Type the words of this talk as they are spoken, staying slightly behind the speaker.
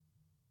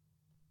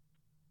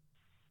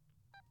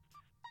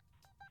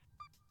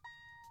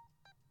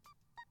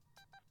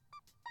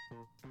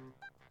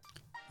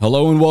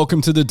Hello and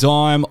welcome to The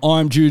Dime.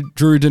 I'm Drew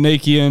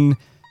Danikian,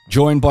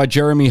 joined by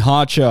Jeremy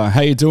Harcher.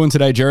 How you doing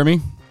today,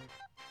 Jeremy?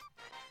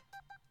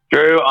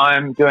 Drew,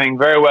 I'm doing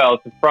very well.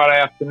 It's a Friday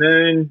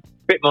afternoon.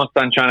 A bit more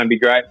sunshine would be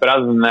great, but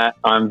other than that,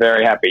 I'm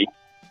very happy.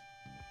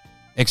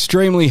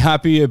 Extremely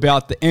happy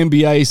about the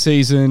NBA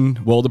season,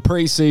 the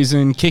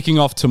preseason kicking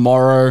off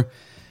tomorrow.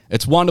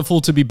 It's wonderful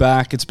to be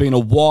back. It's been a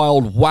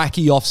wild,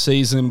 wacky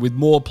off-season with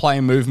more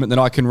player movement than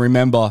I can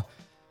remember.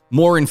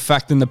 More, in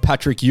fact, than the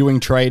Patrick Ewing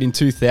trade in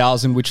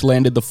 2000, which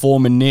landed the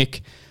former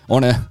Knick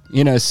on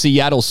a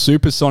Seattle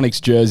Supersonics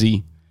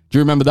jersey. Do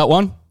you remember that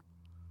one?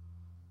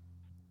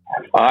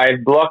 I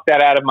blocked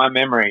that out of my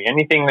memory.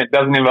 Anything that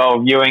doesn't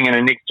involve Ewing in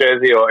a Knicks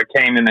jersey or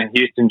Akeem in a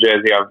Houston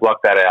jersey, I've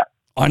blocked that out.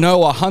 I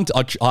know.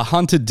 I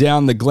hunted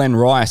down the Glenn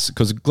Rice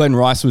because Glenn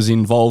Rice was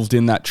involved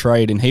in that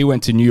trade, and he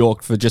went to New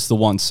York for just the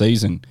one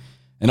season.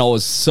 And I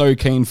was so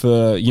keen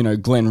for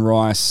Glenn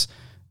Rice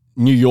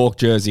New York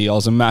jersey. I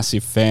was a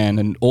massive fan,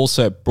 and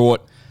also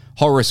brought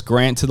Horace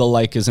Grant to the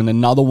Lakers. And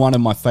another one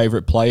of my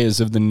favorite players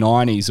of the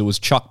 90s, it was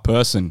Chuck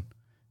Person,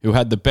 who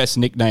had the best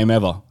nickname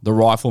ever, the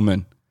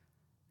Rifleman.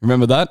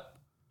 Remember that?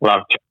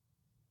 Love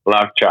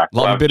Chuck.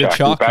 Love a bit Chuck. of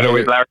Chuck. Battle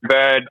with Larry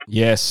Bird.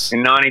 Yes.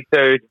 In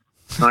 92,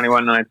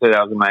 91, 92.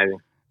 That was amazing.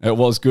 It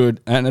was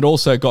good. And it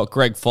also got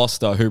Greg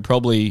Foster,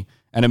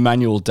 and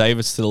Emmanuel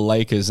Davis to the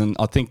Lakers. And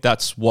I think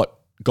that's what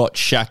got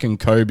Shaq and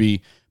Kobe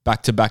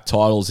back-to-back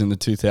titles in the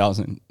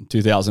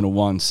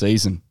 2001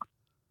 season.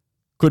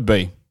 Could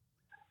be.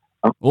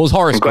 It was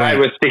Horace Grant.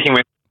 I'm glad we're sticking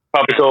with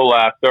topical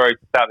stories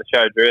to start the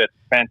show, Drew. It's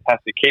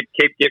fantastic.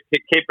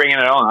 Keep bringing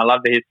it on. I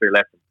love the history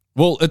lesson.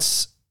 Well,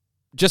 it's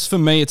just for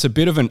me, it's a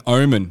bit of an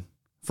omen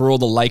for all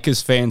the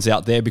Lakers fans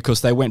out there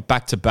because they went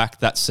back-to-back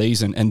that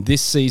season. And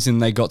this season,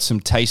 they got some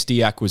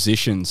tasty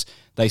acquisitions.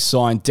 They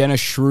signed Dennis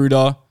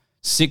Schroeder,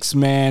 Sixth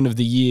Man of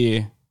the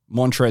Year,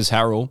 Montrezl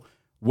Harrell,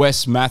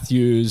 Wes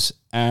Matthews,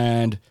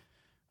 and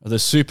the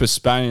Super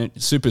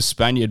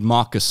Spaniard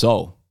Marc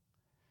Gasol.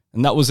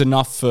 And that was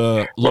enough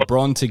for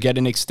LeBron to get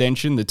an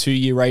extension, the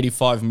 2-year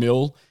 $85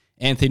 million.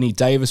 Anthony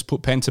Davis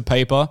put pen to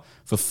paper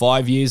for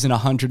 5 years and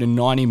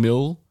 $190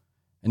 million.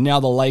 And now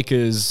the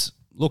Lakers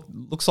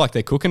looks like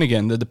they're cooking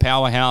again. They're the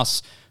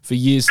powerhouse for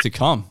years to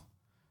come.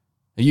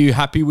 Are you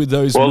happy with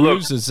those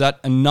moves? Is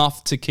that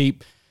enough to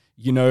keep,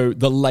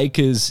 the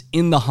Lakers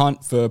in the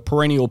hunt for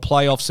perennial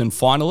playoffs and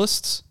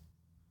finalists?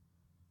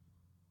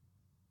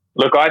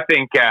 Look, I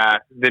think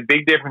the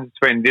big difference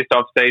between this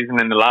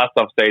offseason and the last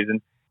offseason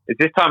is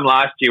this time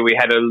last year we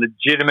had a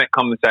legitimate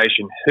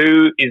conversation.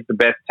 Who is the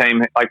best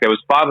team? Like there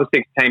was 5 or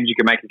 6 teams you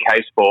could make a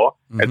case for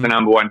as the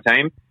number one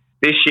team.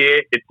 This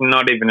year, it's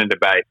not even a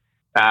debate.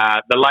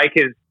 The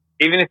Lakers,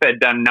 even if they'd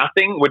done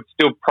nothing, would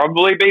still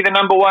probably be the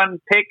number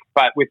one pick.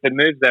 But with the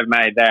moves they've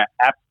made, they're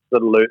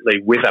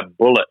absolutely with a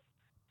bullet.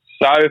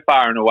 So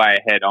far and away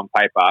ahead on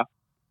paper.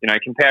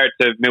 Compare it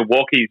to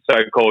Milwaukee's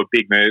so-called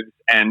big moves,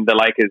 and the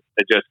Lakers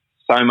are just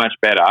so much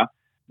better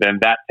than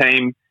that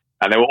team.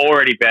 They were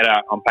already better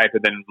on paper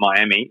than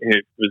Miami, who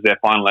was their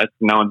finalist.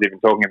 No one's even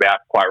talking about,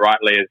 quite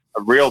rightly, as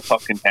a real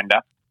top contender.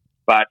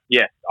 But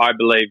yes, I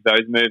believe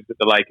those moves that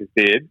the Lakers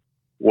did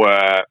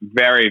were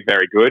very,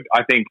 very good.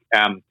 I think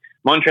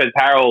Montrezl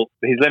Harrell,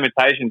 his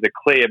limitations are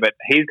clear, but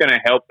he's going to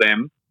help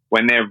them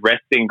when they're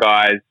resting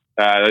guys,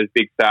 those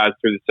big stars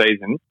through the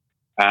season.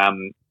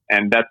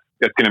 And that's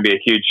going to be a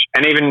huge...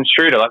 And even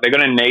Schroeder, they're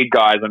going to need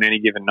guys on any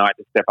given night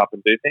to step up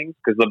and do things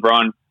because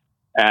LeBron...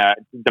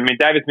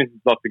 Davis misses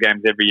lots of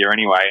games every year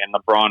anyway, and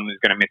LeBron is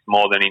going to miss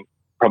more than he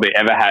probably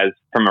ever has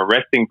from a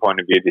resting point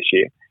of view this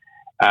year.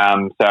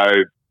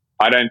 So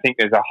I don't think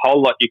there's a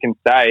whole lot you can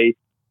say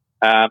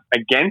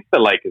against the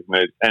Lakers'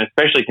 moves, and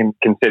especially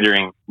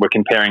considering we're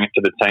comparing it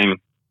to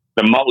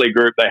the motley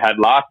group they had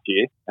last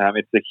year.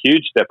 It's a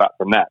huge step up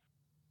from that.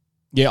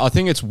 Yeah, I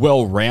think it's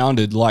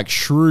well-rounded. Like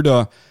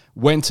Schroeder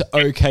went to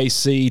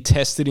OKC,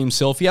 tested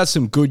himself. He had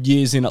some good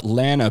years in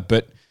Atlanta,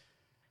 but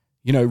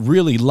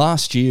really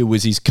last year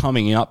was his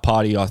coming out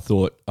party, I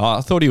thought.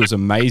 I thought he was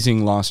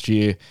amazing last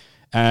year.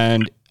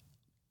 And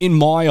in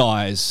my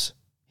eyes,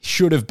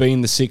 should have been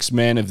the Sixth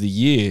Man of the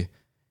Year.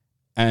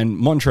 And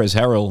Montrezl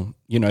Harrell,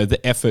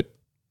 the effort,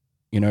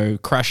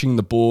 crashing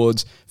the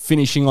boards,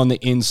 finishing on the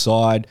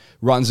inside,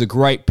 runs a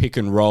great pick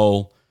and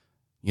roll.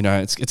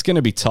 It's going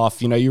to be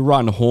tough. You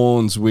run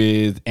horns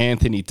with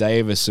Anthony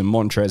Davis and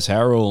Montrezl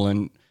Harrell,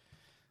 and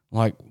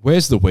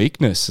where's the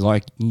weakness?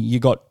 You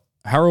got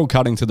Harrell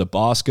cutting to the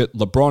basket,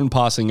 LeBron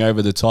passing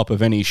over the top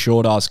of any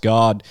short-ass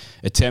guard,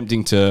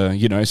 attempting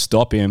to,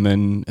 stop him,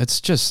 and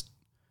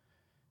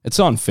it's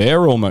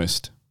unfair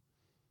almost.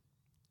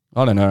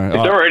 I don't know. It's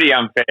already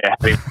unfair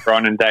having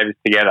LeBron and Davis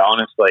together,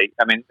 honestly.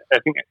 I mean, I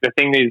think the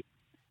thing is,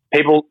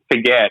 people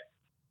forget,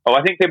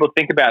 I think people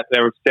think about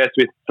they're obsessed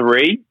with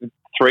three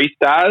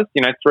stars,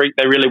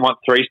 they really want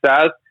 3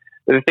 stars.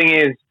 But the thing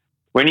is,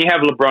 when you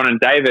have LeBron and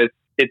Davis,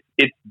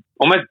 it's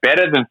almost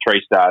better than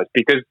 3 stars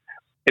because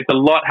it's a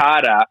lot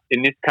harder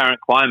in this current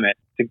climate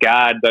to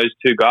guard those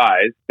 2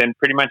 guys than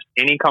pretty much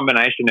any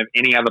combination of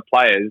any other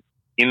players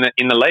in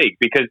the league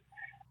because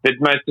the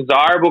most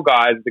desirable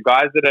guys, the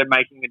guys that are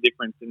making a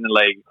difference in the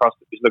league across.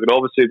 If you look at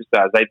all the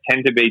superstars, they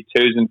tend to be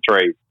 2s and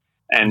 3s,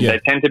 and they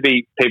tend to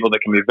be people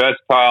that can be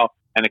versatile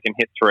and that can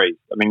hit 3s.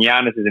 I mean,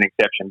 Giannis is an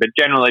exception, but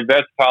generally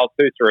versatile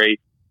 2-3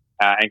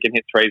 and can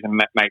hit 3s and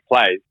make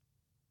plays.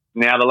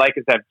 Now the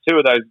Lakers have 2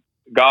 of those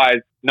guys.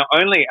 Not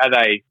only are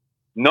they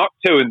not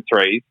 2 and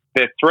 3s,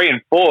 they're 3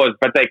 and 4s,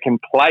 but they can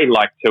play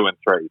like 2 and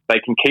 3s. They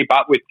can keep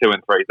up with 2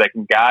 and 3s. They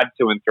can guard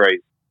 2 and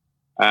 3s.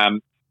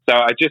 So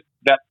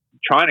that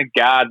trying to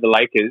guard the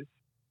Lakers,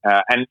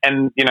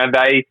 and you know,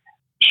 they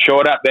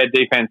shored up their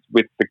defense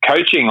with the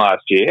coaching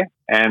last year,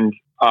 and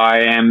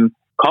I am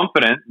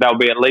confident they'll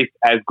be at least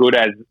as good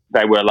as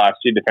they were last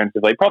year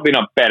defensively. Probably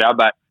not better,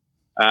 but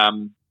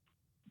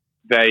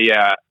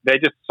they're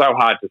just so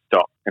hard to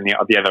stop at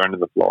the other end of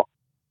the floor.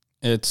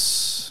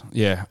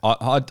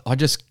 I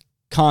just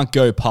can't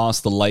go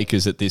past the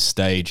Lakers at this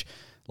stage.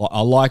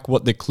 I like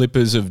what the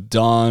Clippers have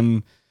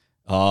done,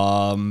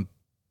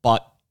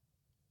 but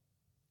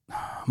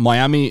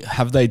Miami,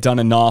 have they done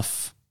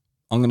enough?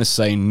 I'm going to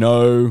say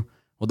no.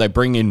 Will they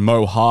bring in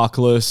Mo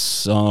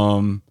Harkless,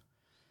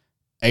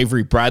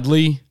 Avery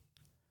Bradley?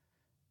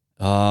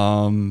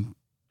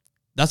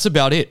 That's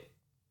about it.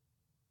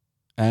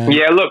 And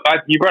yeah, look,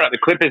 you brought up the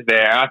Clippers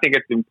there, and I think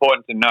it's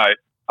important to note.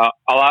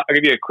 I'll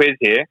give you a quiz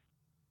here.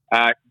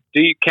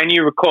 Can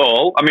you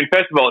recall? I mean,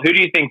 first of all, who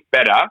do you think's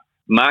better,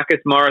 Marcus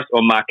Morris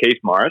or Markieff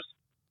Morris?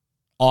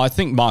 I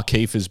think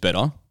Markieff is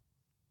better.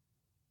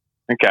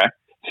 Okay,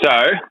 so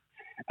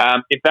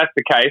if that's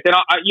the case, then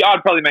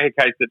I'd probably make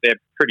a case that they're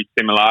pretty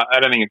similar. I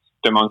don't think it's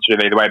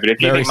demonstrative either way, but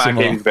if you think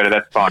Markieff is better,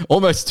 that's fine.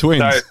 Almost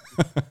twins. So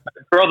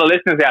for all the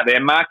listeners out there,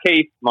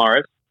 Markieff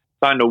Morris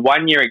signed a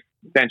 1-year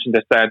extension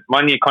to start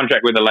 1-year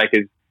contract with the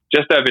Lakers,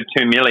 just over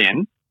 $2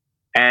 million,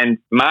 and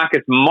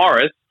Marcus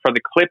Morris for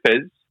the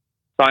Clippers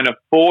signed a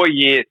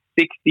 4-year,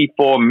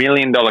 $64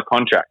 million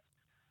contract,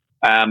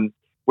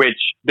 which,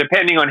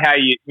 depending on how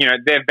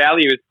their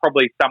value is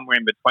probably somewhere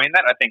in between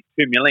that. I think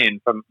 $2 million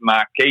for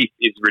Markieff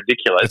is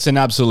ridiculous. It's an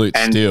absolute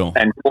steal.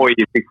 And 4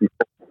 years,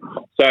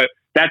 $64. So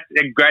that's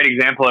a great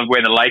example of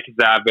where the Lakers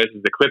are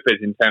versus the Clippers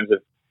in terms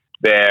of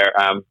their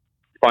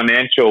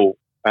financial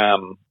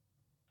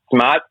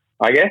smarts,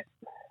 I guess.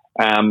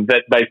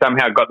 That they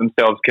somehow got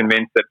themselves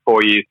convinced that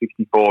 4 years,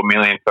 $64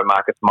 million for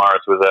Marcus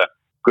Morris was a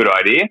good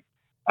idea.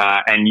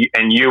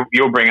 And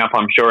you'll bring up,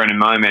 I'm sure, in a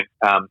moment,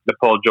 the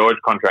Paul George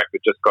contract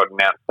that just got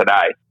announced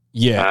today.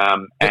 Yeah,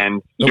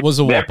 and it was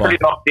a they're whopper. pretty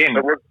locked in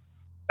for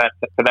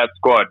that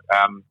squad.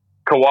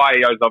 Kawhi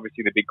is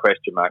obviously the big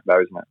question mark,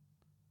 though, isn't it?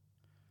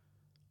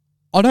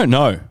 I don't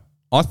know.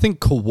 I think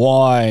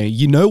Kawhi,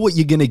 you know what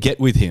you're going to get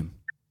with him.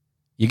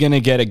 You're going to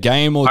get a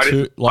game or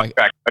two. In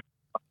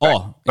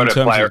terms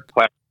of...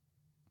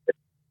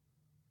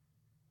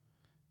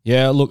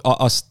 Yeah, look,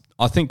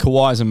 I think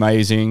Kawhi is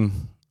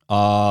amazing.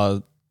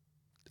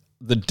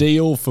 The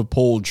deal for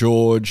Paul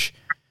George,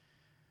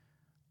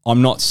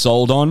 I'm not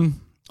sold on.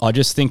 I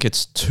just think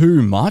it's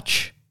too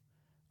much.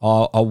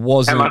 I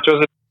wasn't. How much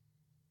was it?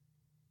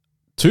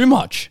 Too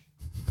much.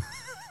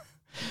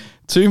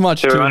 Too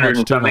much.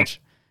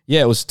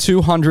 Yeah, it was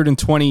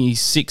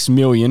 $226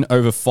 million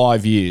over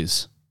 5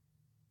 years.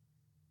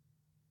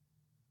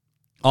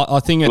 I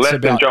think it's less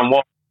about. than John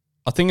Wall.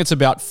 I think it's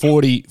about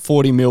 40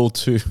 mil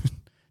too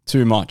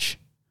much.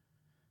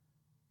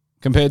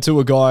 Compared to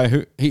a guy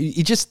who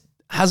he just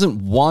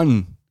hasn't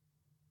won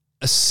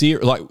a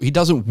series. Like, he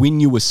doesn't win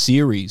you a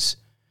series.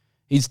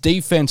 His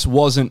defense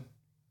wasn't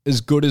as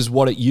good as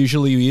what it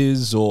usually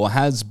is or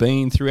has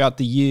been throughout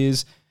the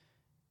years.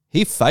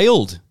 He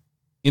failed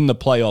in the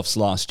playoffs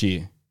last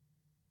year.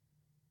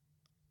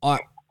 I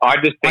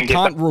just think I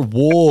can't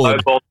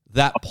reward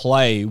that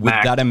play with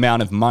that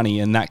amount of money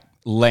and that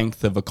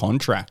length of a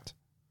contract.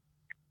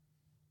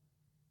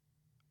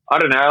 I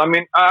don't know. I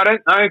mean, I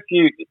don't know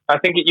I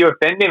think you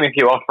offend him if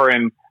you offer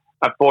him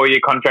a 4-year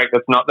contract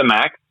that's not the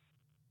max,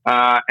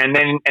 and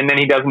then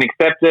he doesn't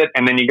accept it,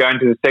 and then you go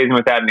into the season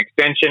without an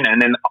extension,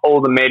 and then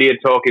all the media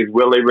talk is,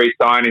 will he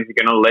re-sign? Is he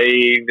going to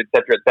leave? Et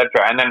cetera, et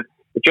cetera. And then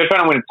if you're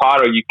trying to win a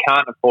title, you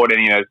can't afford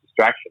any of those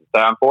distractions.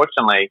 So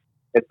unfortunately,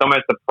 it's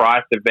almost the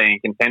price of being a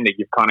contender.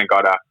 You've kind of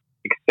got to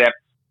accept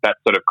that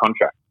sort of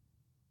contract.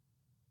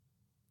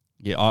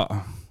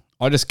 Yeah,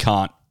 I just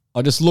can't.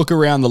 I just look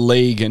around the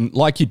league and,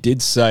 like you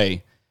did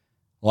say,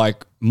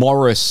 like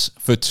Morris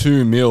for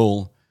 $2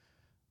 million,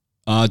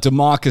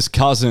 DeMarcus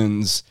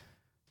Cousins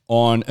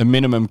on a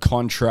minimum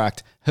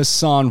contract,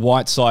 Hassan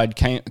Whiteside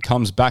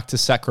comes back to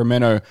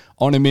Sacramento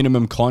on a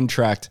minimum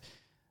contract.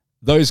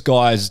 Those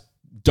guys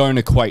don't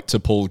equate to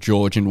Paul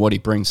George and what he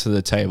brings to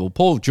the table.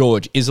 Paul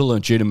George is a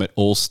legitimate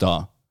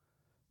all-star,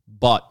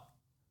 but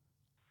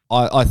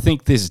I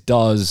think this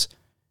does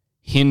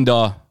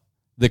hinder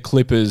the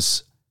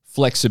Clippers'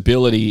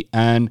 flexibility,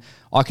 and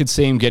I could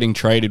see him getting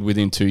traded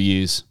within 2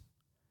 years.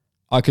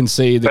 I can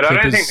see the Clippers... But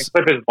I don't think the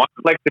Clippers want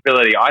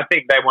flexibility. I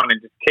think they want to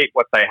just keep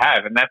what they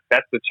have, and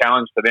that's the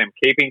challenge for them,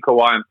 keeping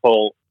Kawhi and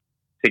Paul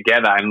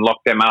together and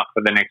lock them up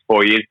for the next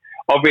 4 years.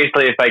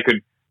 Obviously, if they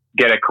could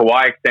get a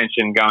Kawhi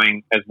extension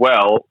going as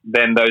well,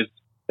 then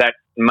that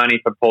money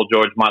for Paul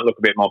George might look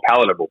a bit more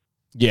palatable.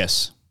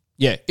 Yes.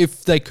 Yeah,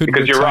 if they could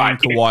Because retain you're right.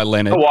 Kawhi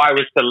Leonard.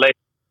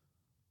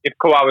 If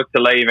Kawhi was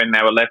to leave and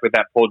they were left with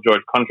that Paul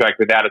George contract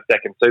without a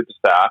second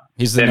superstar,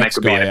 He's the then they next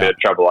could be in guy a bit out. of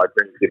trouble. I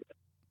agree with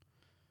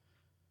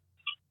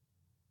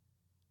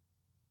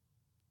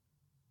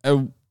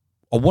you.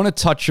 I want to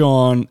touch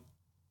on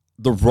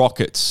the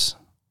Rockets,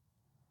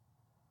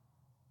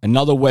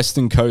 another West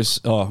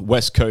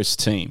Coast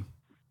team.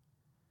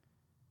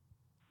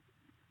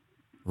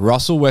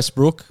 Russell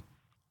Westbrook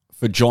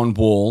for John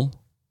Wall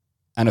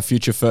and a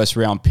future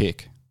first-round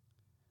pick.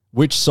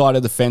 Which side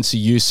of the fence are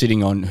you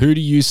sitting on? Who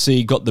do you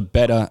see got the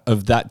better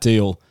of that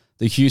deal?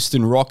 The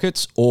Houston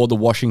Rockets or the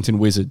Washington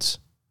Wizards?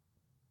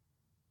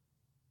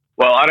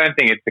 Well, I don't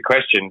think it's the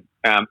question.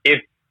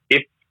 If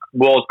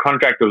Wall's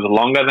contract was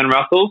longer than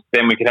Russell's,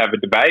 then we could have a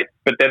debate,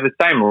 but they're the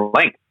same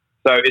length.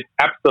 So it's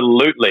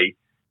absolutely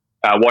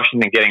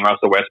Washington getting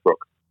Russell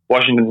Westbrook.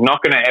 Washington's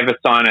not going to ever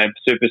sign a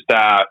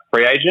superstar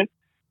free agent.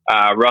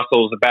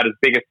 Russell's about as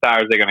big a star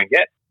as they're going to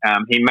get.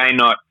 He may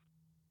not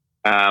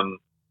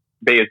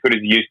be as good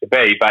as he used to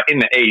be, but in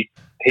the East,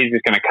 he's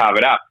just going to carve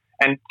it up.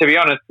 And to be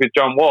honest, with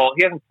John Wall,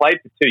 he hasn't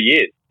played for 2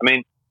 years.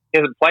 He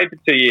hasn't played for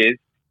 2 years,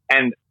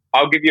 and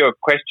I'll give you a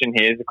question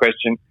here. Here's a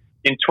question.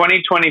 In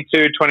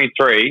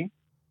 2022-23,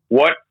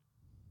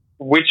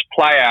 which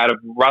player out of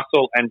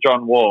Russell and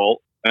John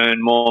Wall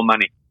earned more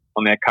money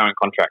on their current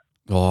contract?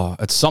 Oh,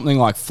 it's something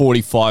like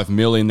 $45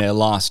 million their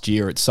last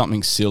year. It's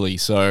something silly.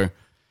 So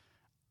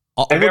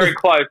they're very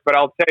close, but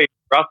I'll tell you,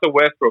 Russell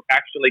Westbrook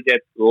actually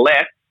gets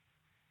less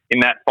in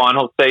that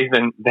final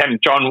season than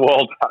John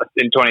Wall does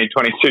in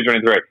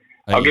 2022-23.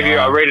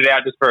 I'll read it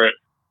out just for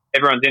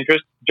everyone's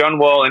interest. John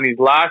Wall, in his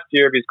last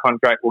year of his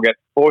contract, will get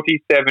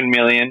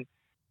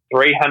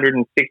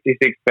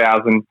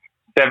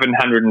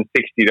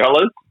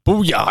 $47,366,760.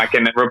 Booyah. I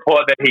can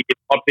report that he is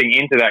opting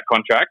into that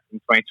contract in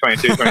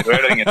 2022-23.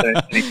 I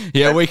don't think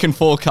yeah, we can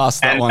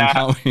forecast that one,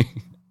 can't we?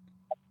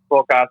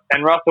 Forecast.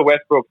 And Russell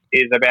Westbrook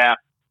is about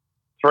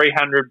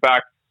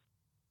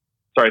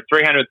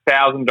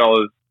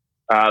 $300,000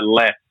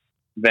 less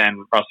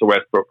than Russell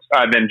Westbrook's,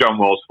 than John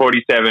Wall's.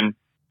 47,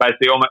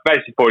 basically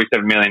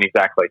 47 million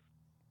exactly.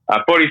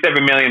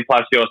 47 million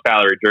plus your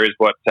salary, Drew, is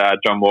what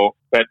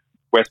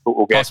Westbrook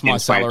will get. Plus my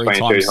salary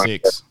times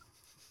 6.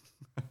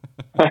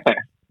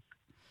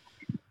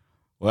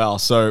 Well,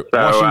 so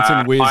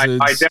Washington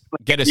Wizards I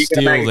get a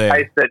steal there.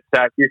 Case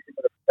that Houston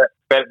got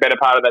a better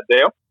part of that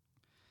deal.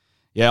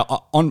 Yeah,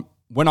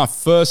 when I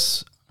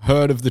first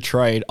heard of the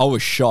trade, I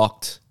was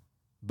shocked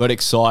but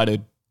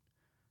excited.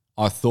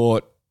 I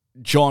thought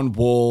John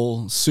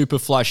Wall, super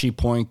flashy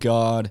point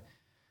guard,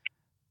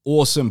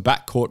 awesome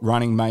backcourt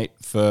running mate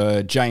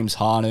for James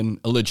Harden,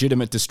 a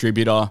legitimate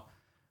distributor,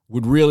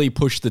 would really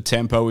push the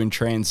tempo in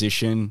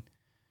transition.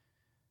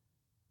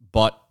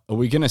 But are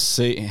we going to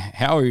see,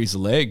 how are his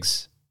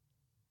legs?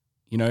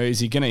 Is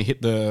he going to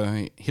hit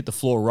the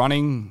floor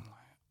running?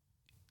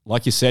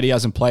 Like you said, he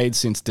hasn't played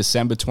since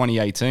December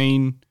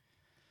 2018.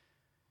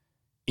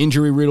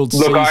 Injury-riddled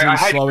season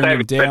slowing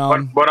him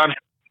down.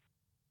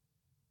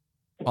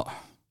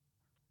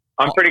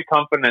 I'm pretty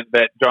confident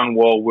that John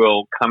Wall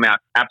will come out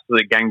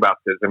absolute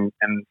gangbusters, and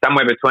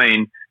somewhere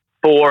between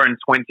 4 and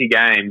 20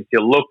 games,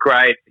 he'll look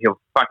great. He'll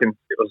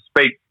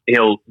speak.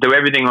 He'll do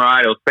everything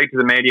right. He'll speak to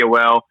the media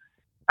well,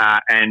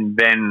 and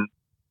then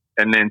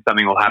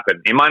something will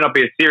happen. It might not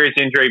be a serious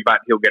injury,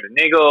 but he'll get a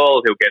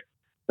niggle. He'll get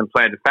some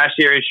plantar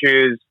fascia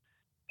issues.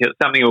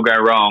 Something will go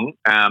wrong.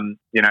 At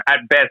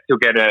best, he'll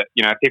get a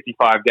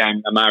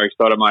 55-game Amari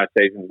Stoudemire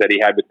season that he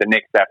had with the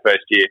Knicks that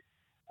first year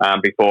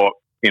before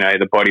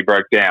the body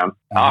broke down.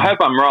 Mm-hmm. I hope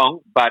I'm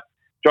wrong, but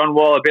John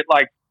Wall, a bit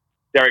like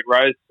Derrick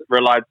Rose,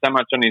 relied so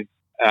much on his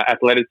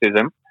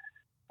athleticism.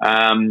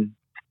 And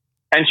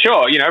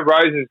sure,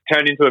 Rose has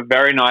turned into a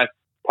very nice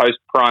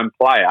post-prime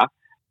player,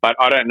 but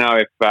I don't know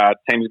if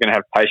teams are going to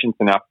have patience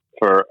enough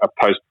for a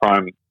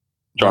post-prime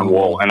John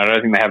Wall, and I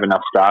don't think they have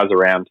enough stars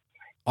around.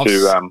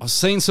 I've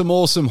seen some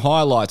awesome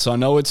highlights. I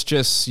know it's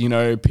just,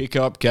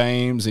 pick-up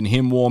games and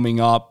him warming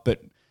up,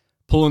 but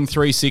pulling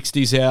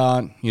 360s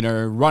out,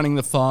 running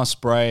the fast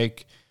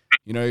break,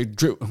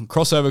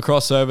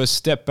 crossover,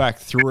 step back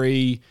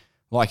 3.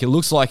 Like, it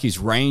looks like his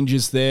range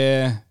is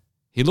there.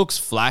 He looks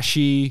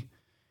flashy.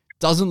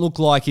 Doesn't look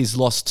like he's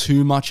lost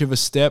too much of a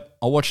step.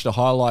 I watched the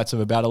highlights of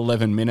about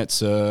 11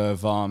 minutes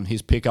of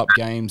his pickup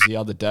games the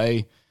other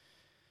day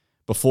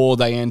before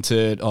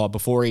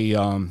he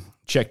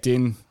checked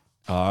in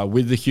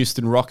with the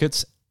Houston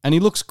Rockets, and he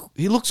looks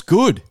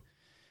good.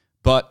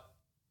 But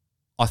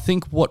I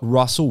think what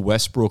Russell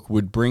Westbrook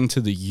would bring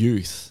to the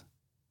youth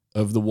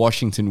of the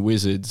Washington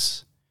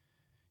Wizards,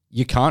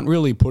 you can't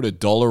really put a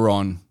dollar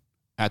on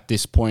at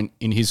this point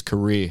in his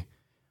career.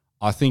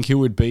 I think he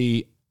would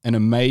be an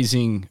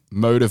amazing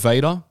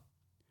motivator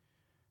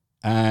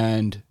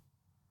and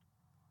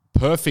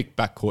perfect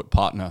backcourt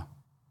partner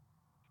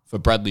for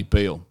Bradley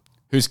Beal,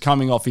 who's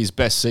coming off his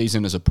best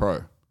season as a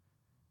pro,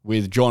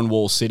 with John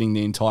Wall sitting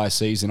the entire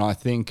season. I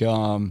think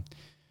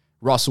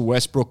Russell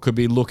Westbrook could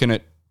be looking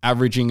at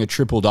averaging a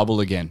triple-double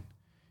again.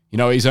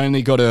 He's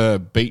only got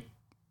to beat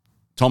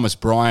Thomas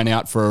Bryant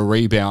out for a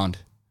rebound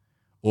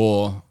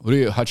or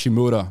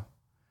Hachimura.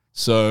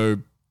 So,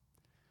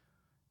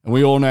 and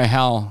we all know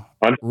how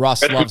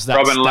Russ loves that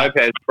Robin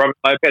Lopez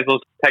will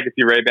take a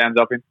few rebounds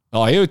off him.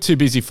 Oh, he was too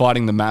busy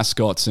fighting the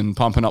mascots and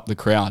pumping up the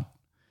crowd.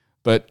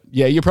 But,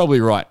 yeah, you're probably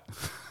right.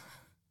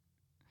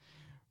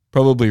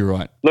 Probably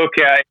right. Look,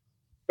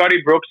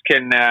 Scotty Brooks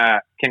can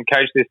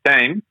coach this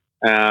team,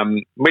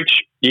 which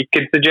you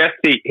could suggest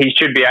he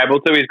should be able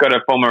to. He's got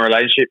a former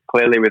relationship,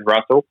 clearly, with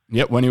Russell.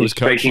 Yep, when he was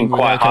coaching with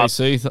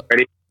OKC.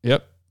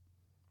 Yep.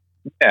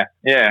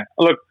 Yeah.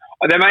 Look,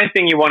 the main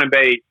thing you want to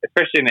be,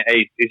 especially in the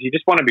East, is you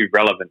just want to be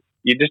relevant.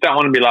 You just don't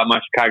want to be like my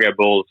Chicago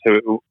Bulls,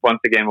 who once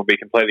again will be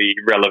completely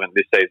irrelevant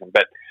this season.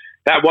 But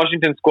that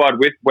Washington squad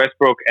with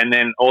Westbrook and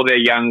then all their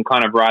young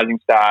kind of rising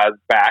stars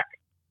back,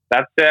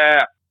 that's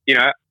the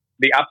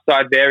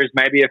upside there is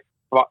maybe a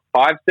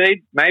 5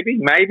 seed,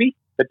 maybe,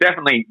 but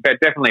definitely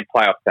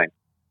playoff team.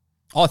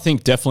 I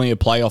think definitely a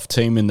playoff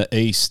team in the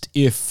East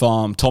if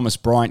Thomas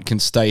Bryant can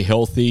stay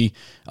healthy.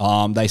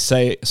 They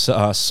say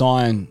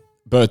sign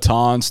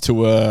Bertans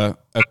to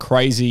a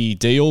crazy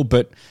deal,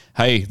 but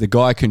hey, the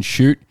guy can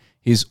shoot.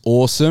 He's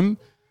awesome.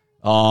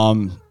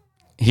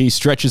 He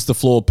stretches the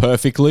floor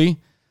perfectly.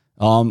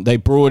 They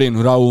brought in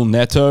Raul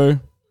Neto,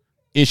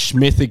 Ish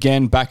Smith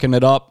again backing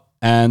it up,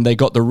 and they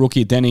got the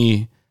rookie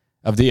Denny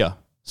Avdia.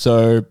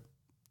 So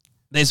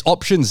there's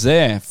options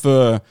there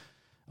for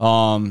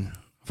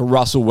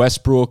Russell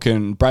Westbrook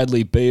and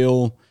Bradley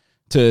Beal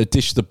to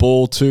dish the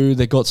ball to.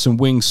 They got some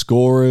wing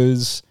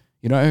scorers.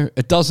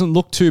 It doesn't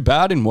look too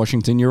bad in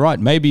Washington. You're right.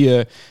 Maybe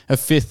a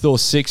 5th or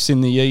 6th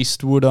in the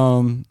East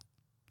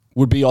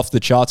would be off the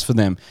charts for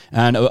them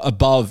and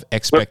above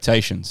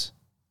expectations.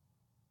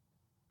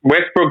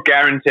 Westbrook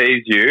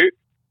guarantees you,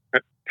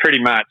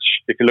 pretty much,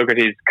 if you look at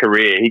his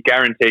career, he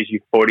guarantees you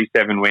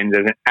 47 wins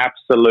as an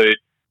absolute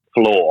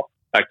floor.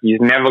 Like,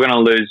 he's never going to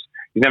lose.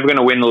 He's never going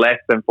to win less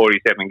than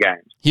 47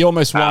 games. He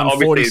almost won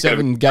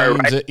 47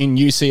 games in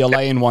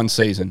UCLA in one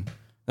season.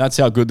 That's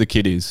how good the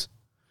kid is.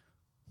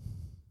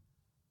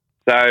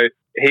 So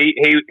he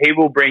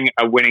will bring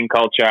a winning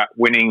culture,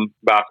 winning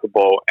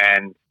basketball,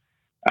 and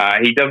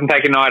he doesn't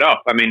take a night off.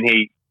 I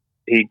mean,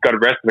 he got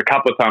arrested a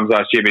couple of times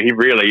last year, but he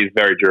really is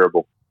very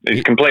durable.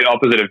 He's complete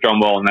opposite of John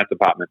Wall in that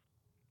department.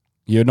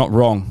 You're not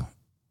wrong.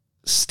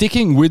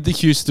 Sticking with the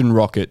Houston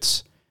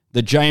Rockets,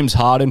 the James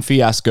Harden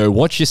fiasco,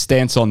 what's your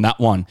stance on that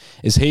one?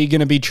 Is he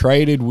going to be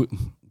traded,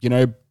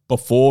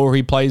 before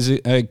he plays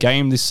a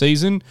game this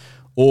season?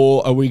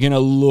 Or are we going to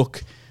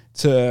look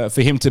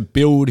for him to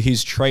build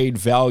his trade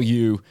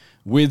value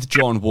with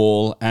John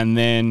Wall and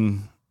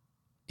then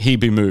he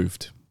be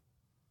moved?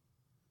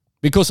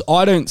 Because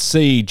I don't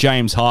see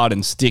James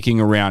Harden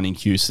sticking around in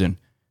Houston.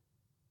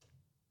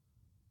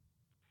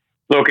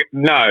 Look,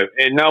 no,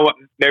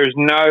 there is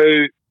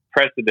no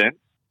precedent,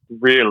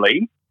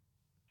 really,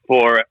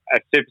 for a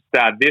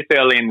superstar this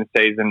early in the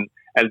season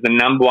as the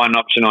number one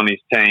option on his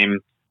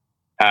team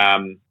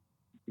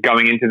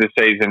going into the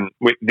season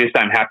with this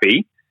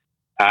unhappy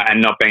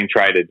and not being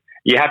traded.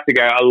 You have to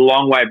go a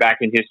long way back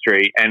in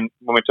history. And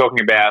when we're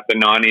talking about the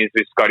 90s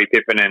with Scottie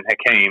Pippen and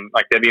Hakeem,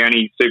 like, they're the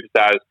only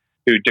superstars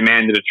who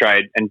demanded a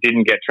trade and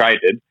didn't get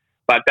traded.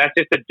 But that's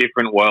just a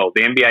different world.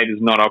 The NBA does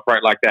not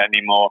operate like that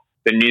anymore.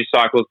 The news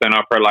cycles don't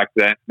operate like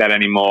that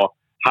anymore.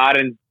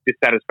 Harden's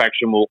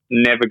dissatisfaction will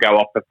never go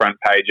off the front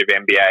page of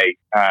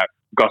NBA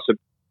gossip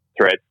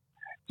threads.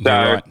 So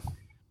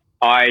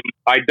right.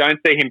 I don't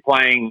see him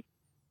playing.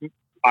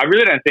 I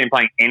really don't see him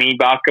playing any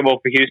basketball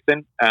for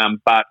Houston.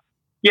 But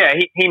yeah,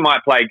 he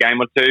might play a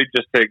game or two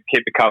just to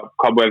keep the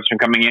cobwebs from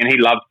coming in. He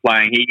loves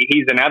playing.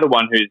 He's another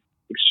one who's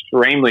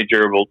extremely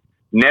durable,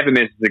 never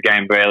misses a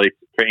game barely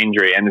for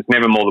injury, and it's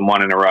never more than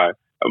one in a row,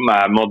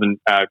 more than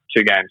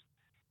 2 games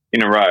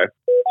in a row.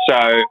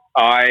 So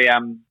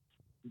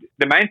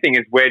the main thing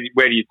is where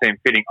do you see him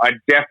fitting? I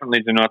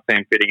definitely do not see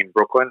him fitting in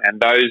Brooklyn,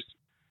 and those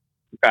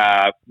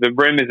the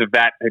rumors of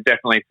that have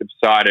definitely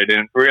subsided,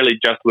 and it really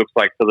just looks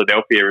like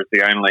Philadelphia is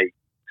the only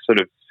sort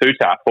of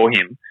suitor for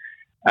him.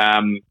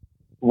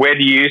 Where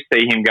do you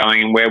see him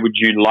going, and where would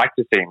you like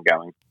to see him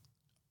going?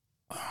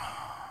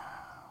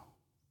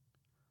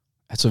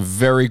 That's a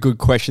very good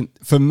question.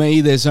 For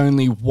me, there's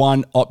only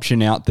one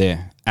option out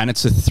there, and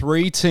it's a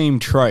 3-team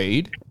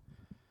trade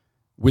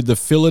with the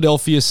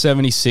Philadelphia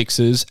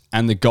 76ers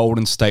and the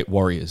Golden State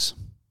Warriors.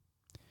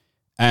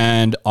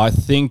 And I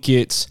think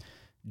it's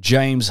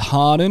James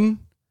Harden.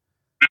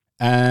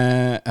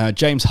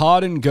 James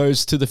Harden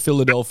goes to the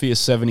Philadelphia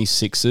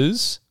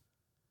 76ers.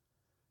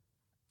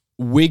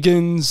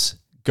 Wiggins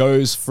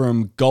goes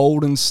from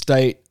Golden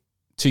State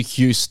to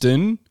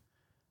Houston,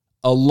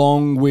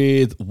 along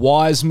with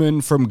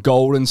Wiseman from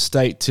Golden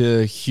State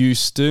to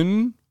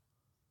Houston.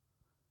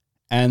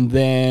 And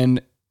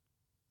then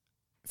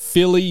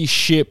Philly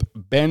ship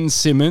Ben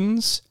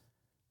Simmons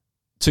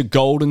to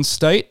Golden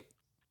State.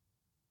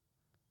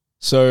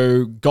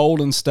 So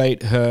Golden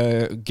State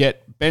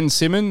get Ben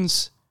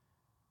Simmons,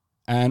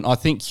 and I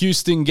think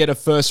Houston get a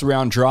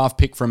first-round draft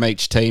pick from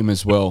each team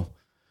as well.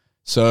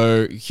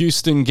 So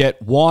Houston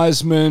get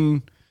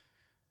Wiseman,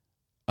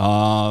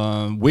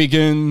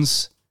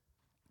 Wiggins,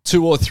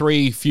 2 or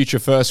 3 future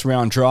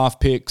first-round draft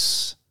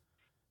picks,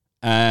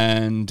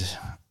 and,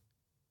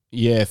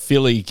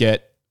 Philly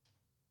get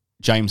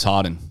James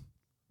Harden.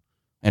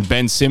 And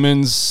Ben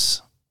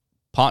Simmons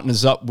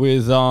partners up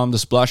with the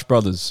Splash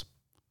Brothers.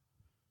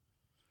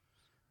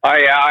 Oh,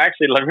 yeah, I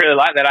actually really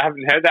like that. I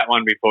haven't heard that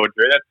one before,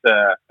 Drew.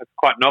 That's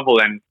quite novel.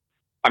 And,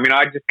 I mean,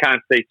 I just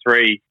can't see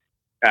 3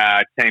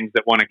 teams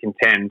that want to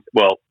contend,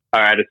 well,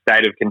 are at a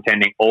state of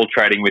contending, all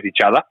trading with each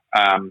other.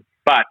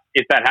 But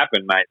if that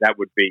happened, mate, that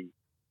would be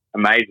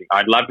amazing.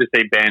 I'd love to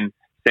see Ben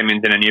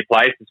Simmons in a new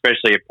place,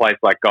 especially a place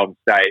like Golden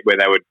State where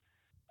they would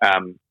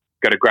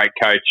got a great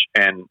coach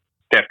and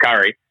Steph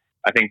Curry.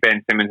 I think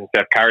Ben Simmons and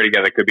Steph Curry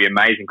together could be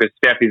amazing because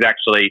Steph is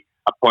actually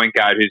a point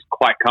guard who's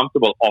quite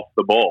comfortable off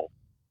the ball.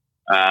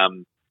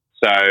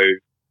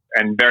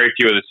 And very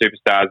few of the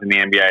superstars in the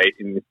NBA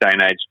in this day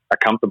and age are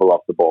comfortable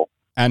off the ball.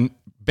 And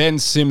Ben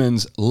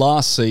Simmons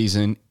last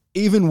season,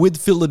 even with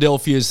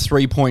Philadelphia's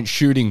 3-point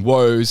shooting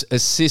woes,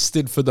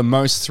 assisted for the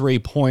most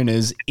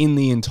 3-pointers in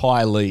the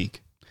entire league.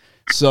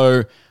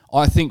 So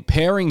I think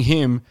pairing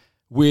him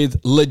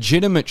with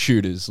legitimate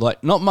shooters,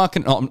 like not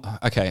marking.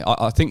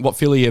 I think what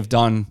Philly have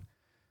done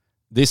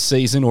this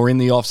season or in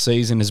the off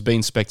season has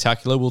been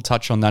spectacular. We'll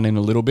touch on that in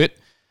a little bit.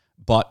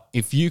 But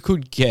if you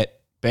could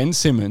get Ben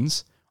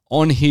Simmons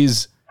on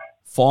his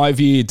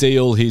 5-year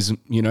deal, his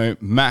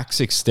max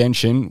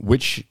extension,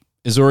 which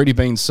has already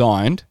been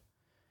signed,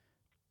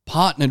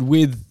 partnered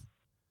with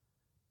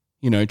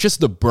just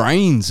the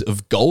brains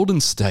of Golden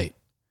State,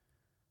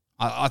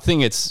 I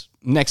think it's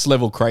next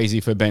level crazy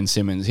for Ben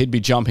Simmons. He'd be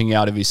jumping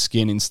out of his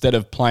skin instead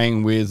of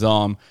playing with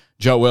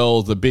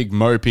Joel, the big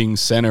moping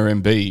center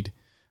Embiid.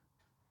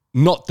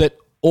 Not that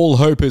all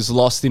hope is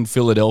lost in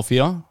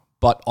Philadelphia,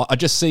 but I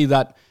just see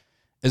that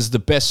as the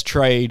best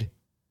trade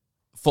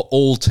for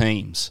all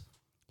teams.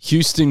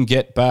 Houston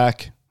get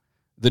back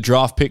the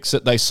draft picks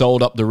that they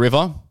sold up the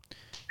river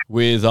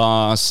with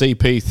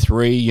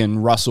CP3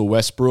 and Russell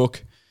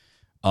Westbrook,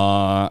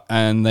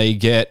 and they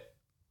get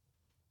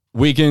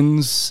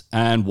Wiggins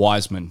and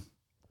Wiseman.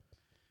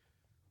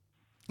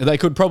 They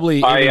could probably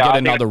even get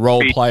another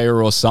role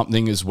player or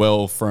something as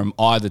well from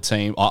either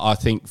team. I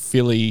think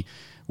Philly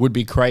would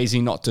be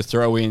crazy not to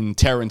throw in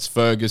Terrence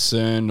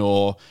Ferguson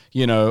or,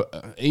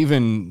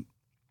 even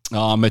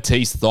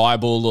Matisse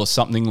Thybulle or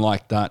something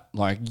like that.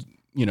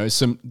 There's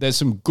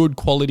some good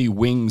quality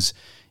wings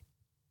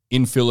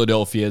in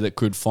Philadelphia that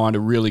could find a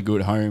really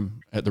good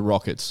home at the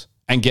Rockets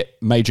and get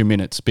major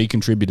minutes, be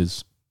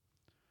contributors.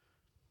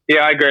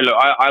 Yeah, I agree. Look,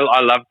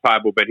 I love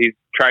Thybulle, but his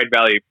trade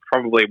value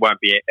probably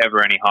won't be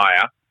ever any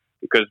higher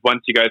because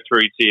once you go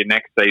through to your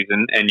next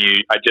season and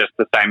you are just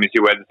the same as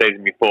you were the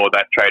season before,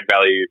 that trade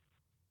value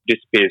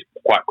disappears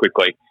quite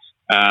quickly.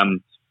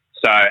 And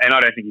I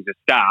don't think he's a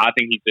star. I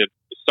think he's a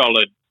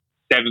solid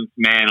 7th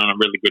man on a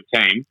really good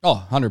team.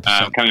 Oh, 100%.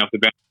 Coming off the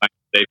bench,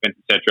 defense,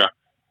 etc.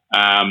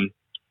 As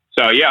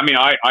I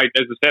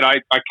said,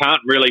 I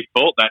can't really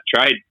fault that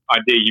trade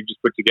idea you've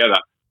just put together.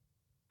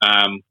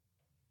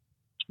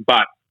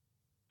 But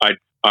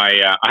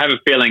I have a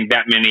feeling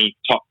that many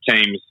top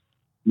teams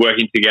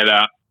working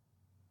together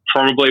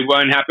probably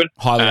won't happen.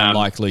 Highly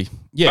unlikely.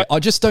 Yeah, I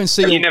just don't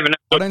see. You never know.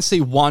 I don't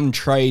see one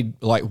trade,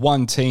 like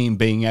one team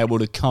being able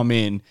to come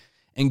in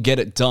and get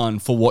it done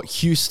for what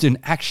Houston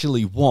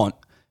actually want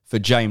for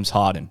James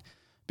Harden,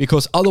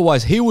 because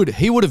otherwise he would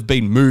have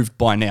been moved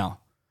by now.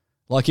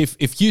 Like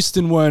if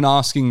Houston weren't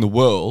asking the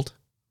world,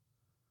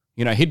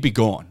 he'd be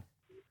gone.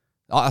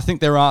 I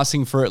think they're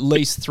asking for at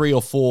least 3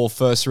 or 4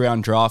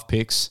 first-round draft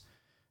picks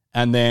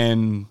and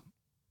then,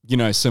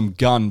 some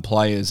gun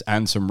players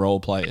and some role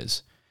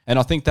players. And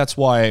I think that's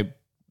why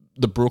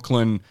the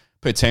Brooklyn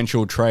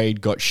potential trade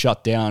got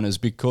shut down, is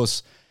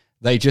because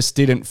they just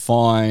didn't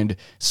find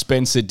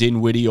Spencer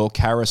Dinwiddie or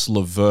Karis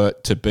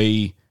LeVert to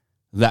be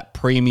that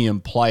premium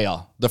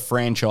player, the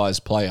franchise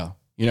player.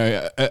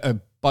 A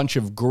bunch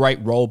of great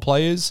role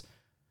players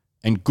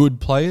and good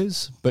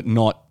players, but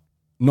not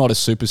a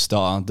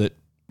superstar that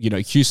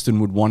Houston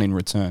would want in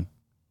return.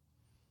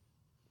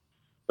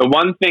 The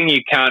one thing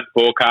you can't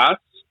forecast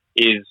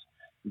is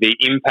the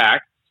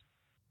impact,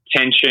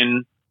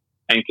 tension,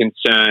 and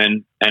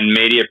concern and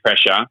media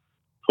pressure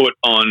put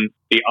on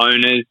the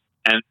owners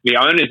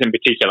in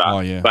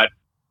particular, but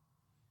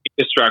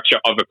infrastructure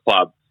of a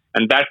club.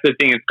 And that's the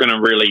thing that's going to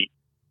really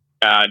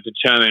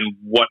determine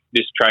what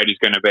this trade is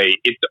going to be.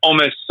 It's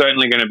almost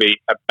certainly going to be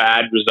a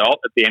bad result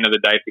at the end of the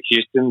day for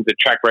Houston. The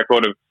track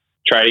record of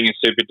trading a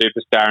super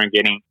duper star and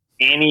getting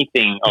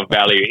anything of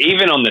value,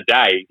 even on the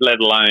day, let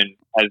alone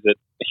as the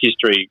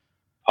history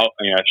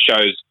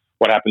shows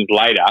what happens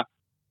later.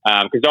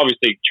 Because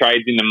obviously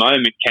trades in the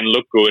moment can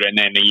look good and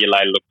then a year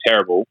later look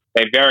terrible.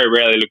 They very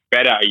rarely look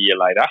better a year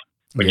later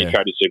when you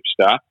trade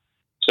a superstar.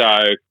 So,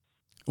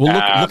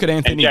 look at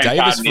Anthony Davis,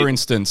 Harden, for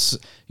instance.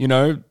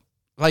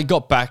 They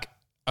got back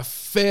a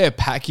fair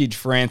package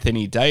for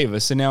Anthony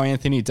Davis, and now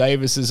Anthony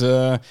Davis is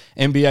a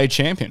NBA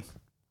champion.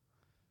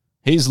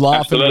 He's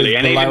laughing Absolutely. with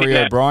And the even Larry in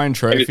that- O'Brien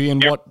trophy.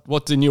 And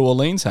what do New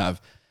Orleans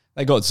have?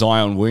 They got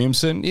Zion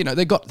Williamson. You know,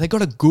 they got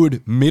a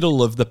good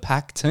middle of the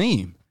pack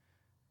team.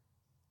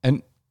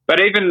 And But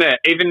even the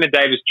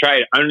Davis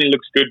trade only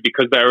looks good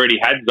because they already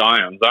had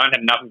Zion. Zion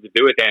had nothing to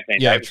do with Anthony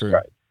Davis true.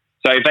 trade.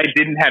 So if they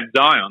didn't have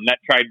Zion, that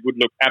trade would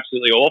look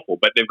absolutely awful.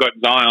 But they've got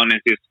Zion as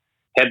this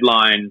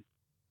headline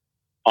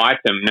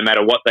item. No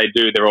matter what they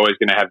do, they're always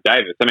going to have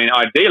Davis. I mean,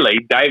 ideally,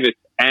 Davis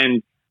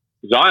and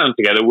Zion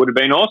together would have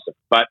been awesome.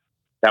 But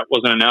that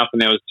wasn't enough,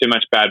 and there was too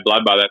much bad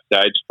blood by that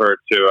stage for it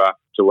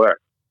to work.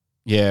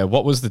 yeah,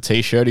 what was the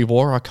T-shirt he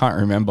wore? I can't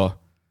remember.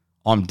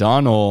 I'm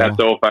done, or That's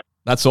all, folks.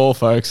 That's all,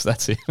 folks.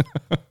 That's it.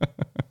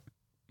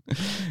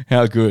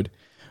 How good.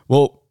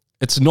 Well,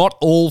 it's not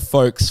all,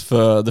 folks,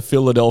 for the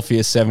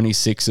Philadelphia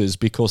 76ers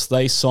because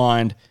they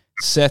signed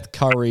Seth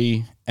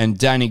Curry and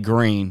Danny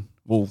Green,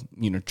 well,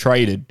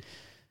 traded,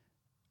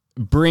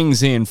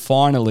 brings in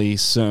finally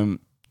some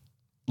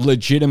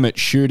legitimate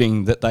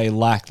shooting that they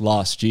lacked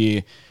last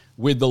year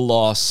with the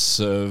loss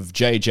of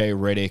JJ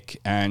Redick,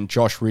 and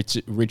Josh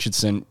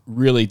Richardson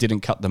really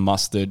didn't cut the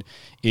mustard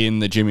in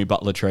the Jimmy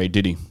Butler trade,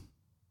 did he?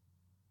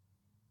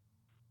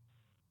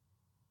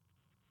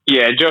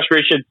 Yeah, Josh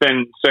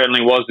Richardson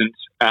certainly wasn't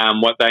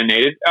what they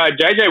needed.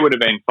 JJ would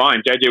have been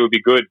fine. JJ would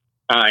be good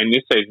in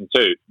this season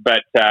too.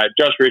 But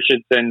Josh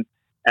Richardson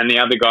and the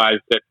other guys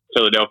that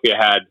Philadelphia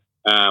had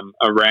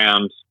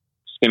around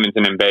Simmons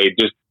and Embiid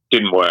just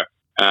didn't work.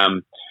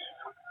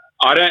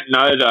 I don't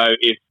know, though,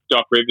 if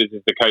Doc Rivers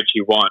is the coach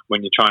you want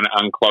when you're trying to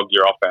unclog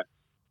your offense.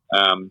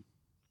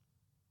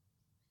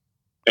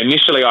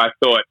 Initially, I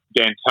thought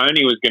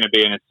D'Antoni was going to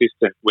be an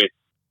assistant with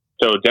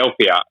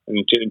Philadelphia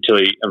until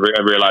he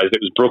realized it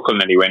was Brooklyn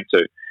that he went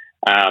to.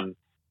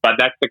 But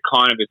that's the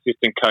kind of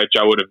assistant coach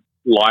I would have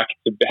liked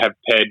to have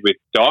paired with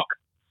Doc.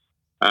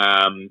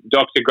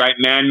 Doc's a great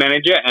man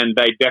manager, and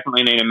they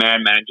definitely need a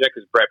man manager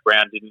because Brett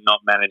Brown did not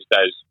manage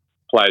those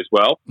players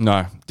well.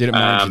 No, didn't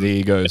manage the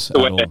egos at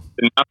all. Enough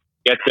to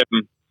get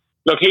them.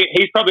 Look,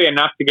 he's probably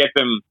enough to get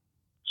them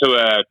to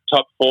a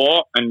top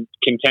four and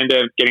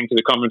contender getting to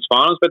the conference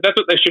finals, but that's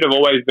what they should have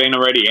always been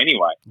already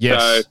anyway.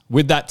 Yes, so,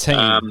 with that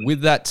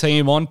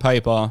team on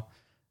paper,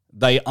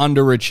 they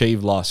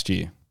underachieved last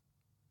year.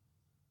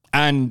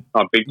 And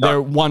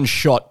their one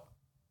shot,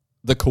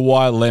 the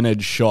Kawhi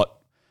Leonard shot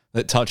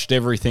that touched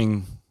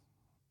everything,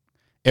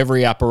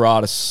 every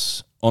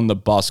apparatus on the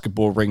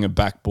basketball ring and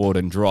backboard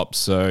and dropped.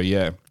 So,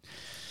 yeah,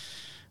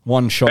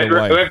 one shot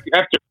away.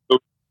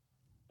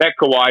 That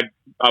Kawhi,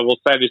 I will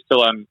say this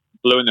till I'm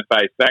blue in the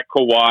face, that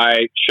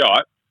Kawhi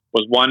shot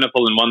was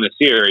wonderful and won the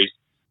series,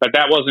 but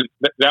that wasn't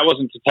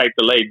to take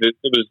the lead.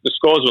 The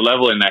scores were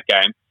level in that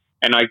game,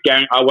 and I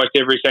watched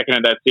every second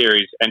of that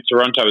series, and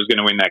Toronto was going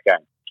to win that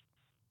game.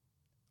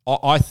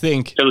 I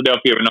think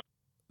Philadelphia were not.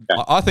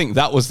 Okay. I think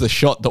that was the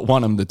shot that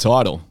won them the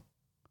title.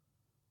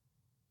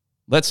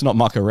 Let's not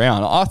muck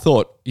around. I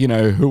thought,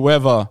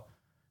 whoever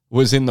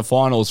was in the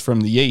finals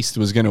from the East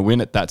was going to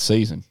win it that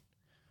season.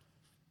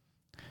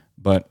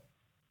 But,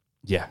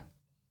 yeah.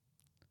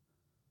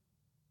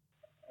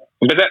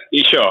 But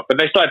they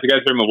still had to go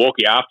through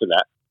Milwaukee after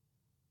that.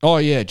 Oh,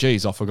 yeah,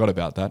 geez, I forgot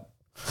about that.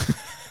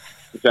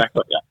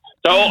 Exactly, yeah.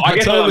 So I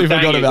guess totally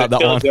forgot about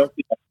that one.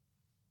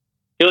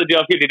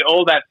 Philadelphia did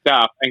all that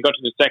stuff and got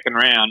to the second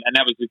round, and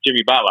that was with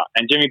Jimmy Butler.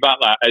 And Jimmy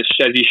Butler, as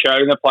he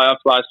showed in the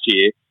playoffs last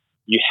year,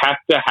 you have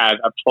to have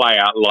a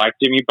player like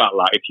Jimmy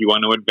Butler if you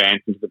want to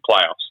advance into the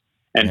playoffs.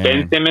 And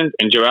Ben Simmons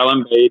and Joel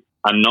Embiid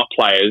are not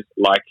players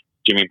like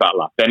Jimmy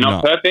Butler. They're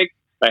not perfect.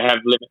 They have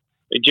limits.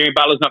 Jimmy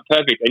Butler's not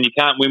perfect, and you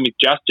can't win with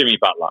just Jimmy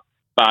Butler.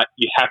 But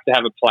you have to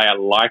have a player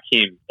like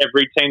him.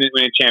 Every team that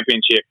wins a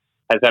championship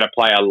has had a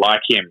player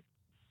like him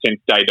since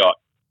day dot.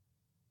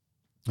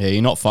 Yeah,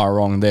 you're not far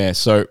wrong there.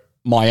 So,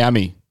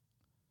 Miami,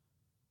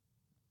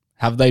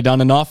 have they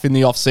done enough in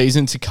the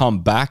offseason to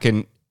come back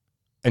and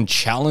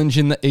challenge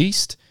in the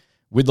East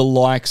with the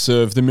likes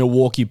of the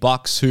Milwaukee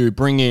Bucks, who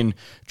bring in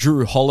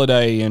Drew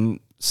Holiday and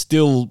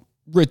still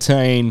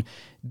retain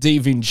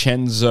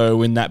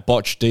DiVincenzo in that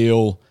botch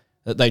deal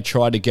that they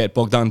tried to get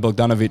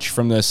Bogdanovic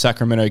from the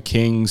Sacramento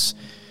Kings.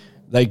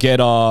 They get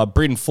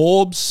Bryn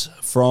Forbes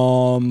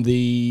from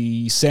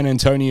the San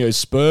Antonio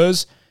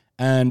Spurs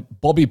and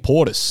Bobby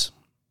Portis,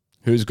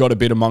 who's got a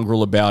bit of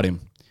mongrel about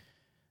him.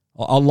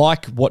 I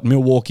like what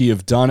Milwaukee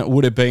have done. It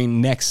would have been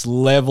next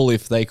level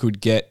if they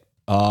could get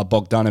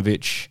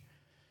Bogdanovic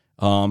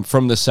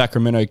from the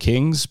Sacramento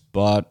Kings,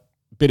 but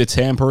a bit of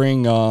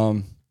tampering,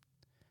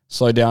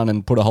 slow down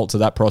and put a halt to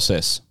that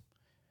process.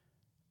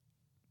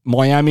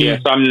 Miami,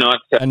 yes, I'm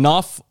not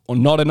enough or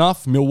not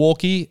enough?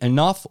 Milwaukee,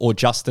 enough or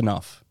just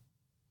enough?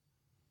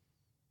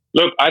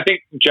 Look, I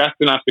think just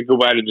enough is a good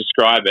way to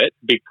describe it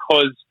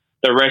because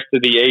the rest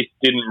of the East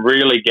didn't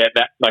really get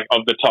that, like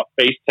of the top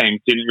East teams,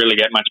 didn't really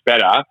get much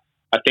better.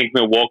 I think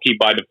Milwaukee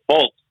by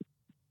default.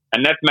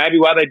 And that's maybe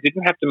why they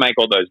didn't have to make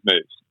all those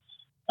moves.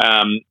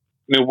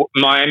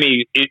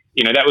 Miami,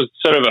 that was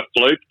sort of a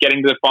fluke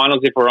getting to the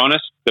finals, if we're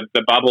honest.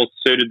 The bubble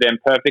suited them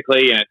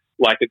perfectly, and it's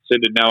like it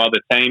suited no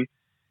other team.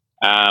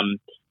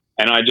 And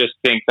And I just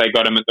think they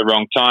got him at the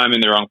wrong time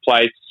in the wrong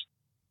place.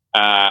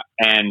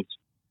 And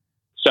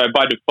so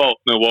by default,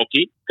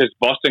 Milwaukee, because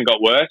Boston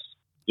got worse,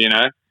 you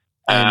know.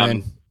 I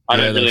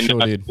don't really know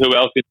who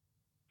else is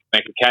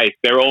make a case.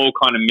 They're all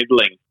kind of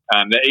middling.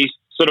 The East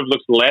sort of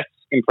looks less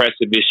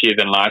impressive this year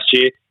than last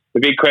year.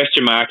 The big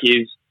question mark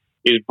is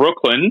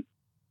Brooklyn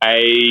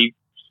a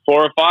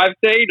 4 or 5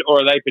 seed,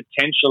 or are they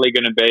potentially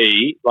going to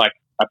be like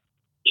a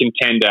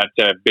contender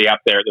to be up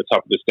there at the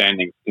top of the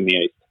standings in the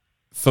East?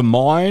 For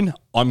mine,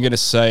 I'm going to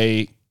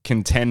say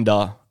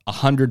contender,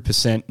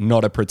 100%,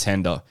 not a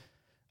pretender.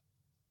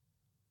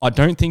 I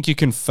don't think you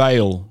can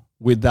fail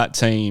with that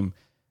team,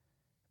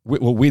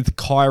 with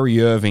Kyrie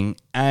Irving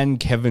and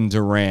Kevin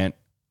Durant,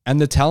 and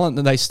the talent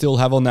that they still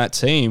have on that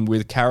team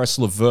with Karis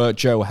LeVert,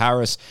 Joe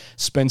Harris,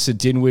 Spencer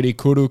Dinwiddie,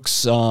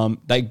 Kuduks.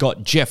 They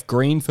got Jeff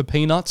Green for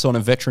peanuts on a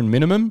veteran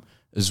minimum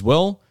as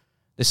well.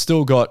 They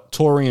still got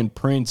Taurean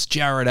Prince,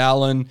 Jared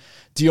Allen,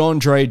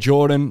 DeAndre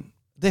Jordan.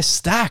 They're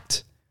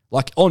stacked.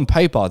 Like, on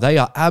paper, they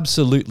are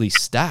absolutely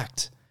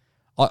stacked.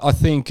 I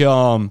think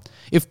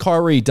if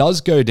Kyrie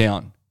does go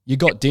down, you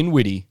got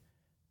Dinwiddie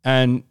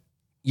and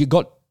you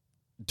got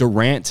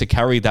Durant to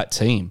carry that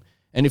team.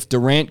 And if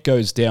Durant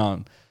goes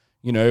down,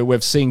 you know,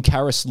 we've seen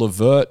Karis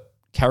LeVert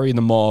carry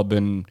the mob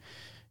and,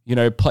 you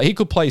know, he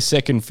could play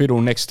second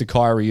fiddle next to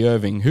Kyrie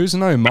Irving, who's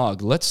no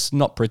mug. Let's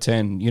not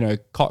pretend, you know,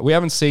 we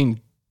haven't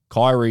seen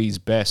Kyrie's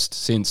best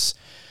since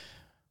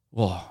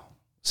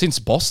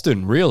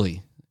Boston,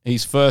 really.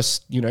 His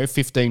first,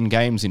 15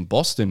 games in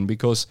Boston,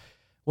 because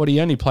he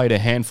only played a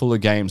handful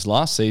of games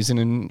last season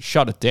and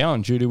shut it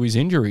down due to his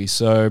injury.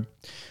 So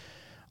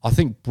I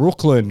think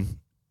Brooklyn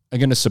are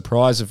going to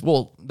surprise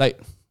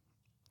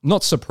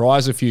not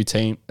surprise a few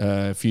teams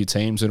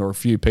or a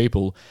few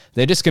people.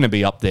 They're just going to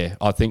be up there,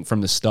 I think,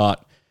 from the start.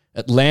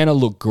 Atlanta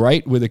looked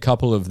great with a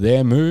couple of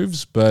their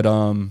moves, but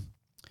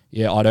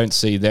I don't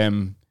see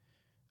them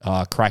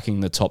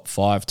cracking the top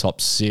 5, top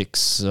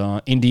 6.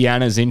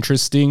 Indiana's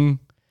interesting.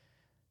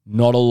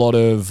 Not a lot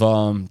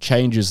of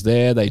changes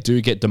there. They do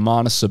get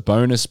Domantas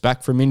Sabonis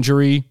back from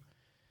injury.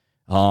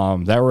 They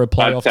were a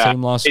playoff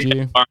team last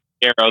year.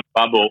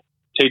 Bubble.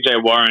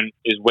 TJ Warren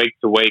is week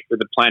to week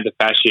with a plantar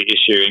fascia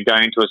issue, and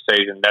going into a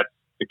season that's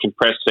a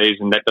compressed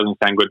season, that doesn't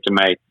sound good to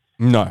me.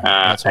 No,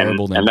 that's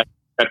horrible. And that's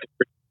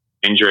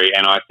a injury,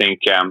 and I think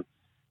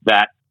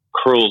that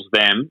cruels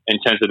them in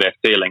terms of their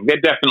ceiling.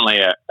 They're definitely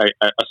a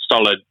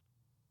solid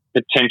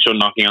potential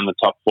knocking on the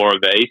top 4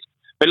 of the East.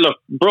 But look,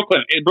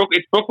 Brooklyn,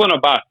 it's Brooklyn or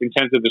bust in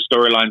terms of the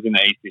storylines in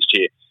the East this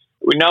year.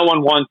 No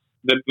one wants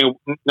the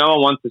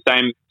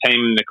same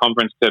team in the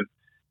conference to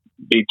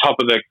be top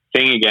of the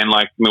thing again,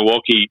 like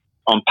Milwaukee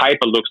on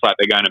paper looks like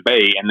they're going to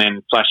be, and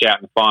then flash out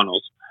in the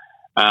finals.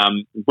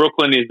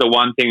 Brooklyn is the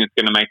one thing that's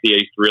going to make the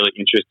East really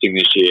interesting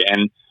this year.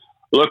 And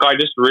look, I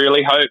just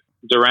really hope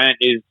Durant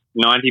is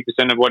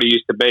 90% of what he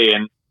used to be,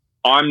 and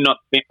I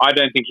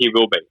don't think he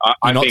will be.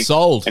 I think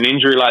sold. An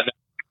injury like that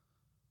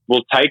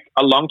will take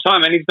a long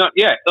time, and he's not.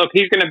 Yeah, look,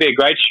 he's going to be a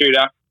great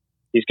shooter.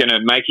 He's going to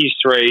make his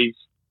threes.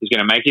 He's going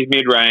to make his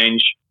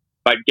mid-range,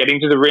 but getting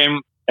to the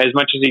rim as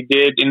much as he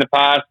did in the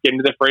past, getting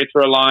to the free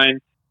throw line,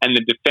 and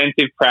the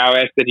defensive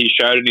prowess that he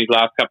showed in his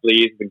last couple of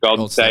years at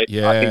Golden State,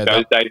 I think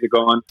those days are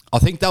gone. I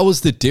think that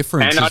was the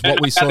difference, is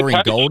what we saw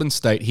in Golden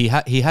State. He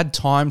had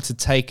time to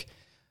take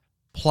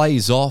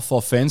plays off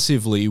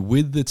offensively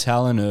with the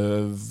talent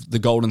of the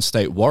Golden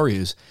State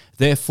Warriors.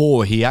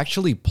 Therefore, he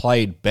actually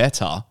played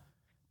better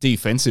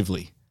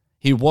defensively.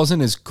 He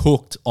wasn't as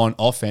cooked on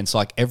offense,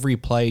 like every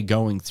play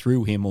going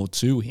through him or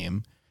to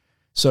him.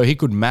 So he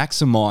could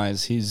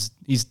maximize his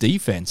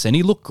defense, and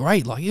he looked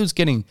great. Like, he was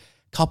getting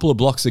a couple of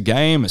blocks a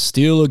game, a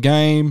steal a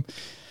game.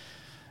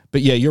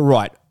 But yeah, you're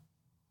right.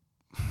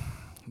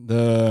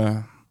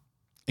 The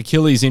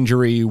Achilles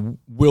injury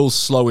will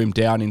slow him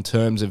down in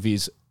terms of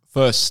his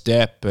first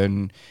step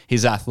and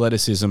his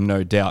athleticism,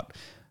 no doubt.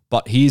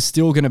 But he's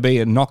still going to be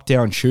a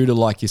knockdown shooter,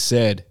 like you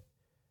said.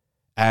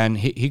 And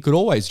he could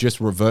always just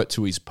revert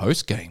to his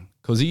post game,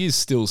 because he is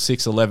still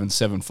 6'11",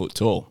 7 foot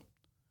tall.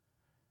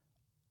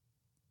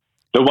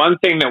 The one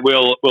thing that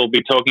we'll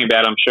be talking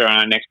about, I'm sure, on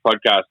our next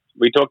podcast,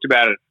 we talked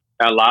about it,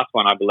 our last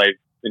one, I believe,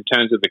 in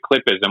terms of the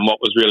Clippers and what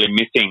was really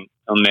missing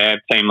on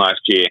their team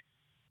last year.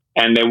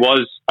 And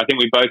I think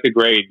we both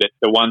agreed that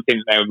the one thing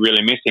that they were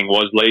really missing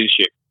was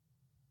leadership.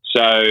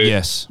 So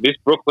yes, this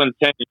Brooklyn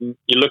team,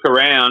 you look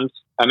around,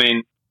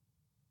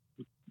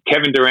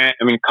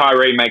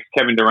 Kyrie makes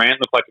Kevin Durant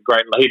look like a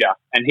great leader,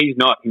 and he's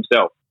not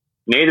himself.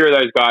 Neither of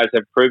those guys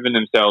have proven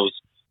themselves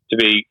to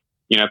be,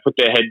 put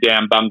their head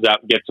down, bums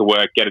up, get to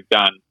work, get it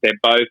done. They're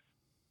both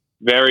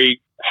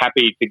very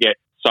happy to get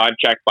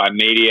sidetracked by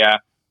media.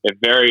 They're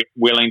very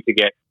willing to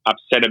get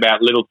upset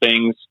about little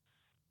things.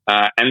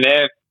 And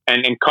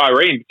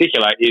Kyrie in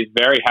particular is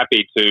very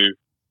happy to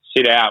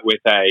sit out with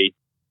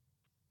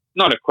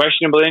not a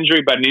questionable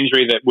injury, but an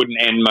injury that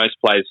wouldn't end most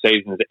players'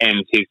 seasons,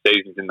 ends his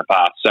seasons in the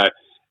past. So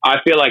I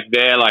feel like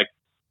they're like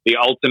the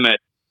ultimate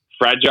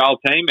fragile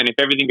team, and if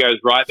everything goes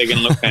right, they're going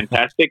to look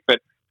fantastic.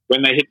 But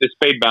when they hit the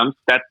speed bumps,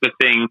 that's the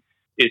thing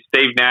is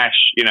Steve Nash,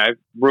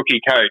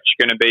 rookie coach,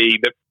 going to be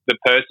the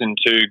person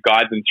to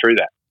guide them through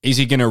that? Is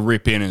he going to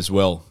rip in as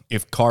well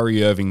if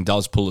Kyrie Irving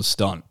does pull a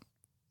stunt?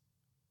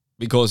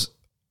 Because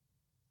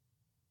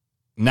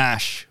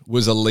Nash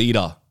was a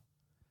leader.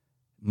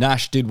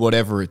 Nash did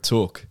whatever it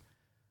took.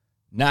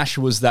 Nash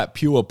was that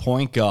pure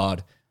point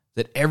guard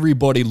that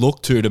everybody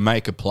looked to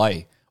make a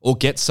play or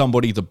get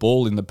somebody the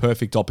ball in the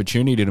perfect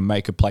opportunity to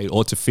make a play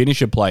or to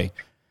finish a play.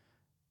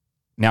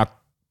 Now,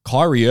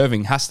 Kyrie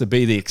Irving has to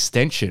be the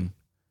extension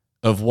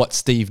of what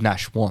Steve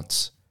Nash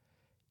wants.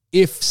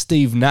 If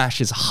Steve Nash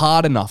is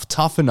hard enough,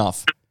 tough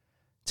enough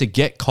to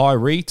get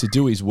Kyrie to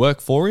do his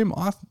work for him,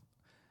 I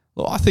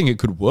think it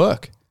could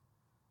work.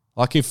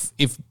 Like if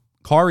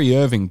Kyrie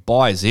Irving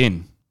buys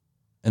in,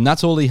 and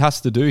that's all he has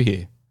to do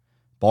here,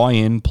 buy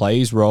in, play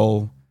his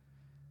role,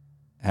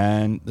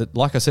 and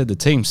like I said, the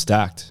team's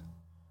stacked.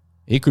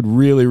 He could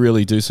really,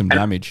 really do some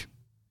damage.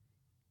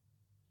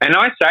 And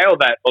I say all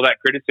that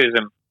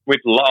criticism with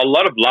a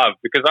lot of love,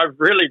 because I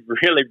really,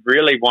 really,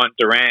 really want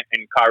Durant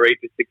and Kyrie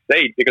to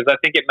succeed, because I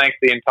think it makes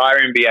the entire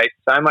NBA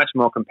so much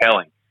more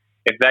compelling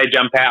if they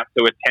jump out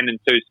to a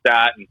 10-2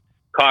 start and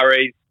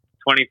Kyrie's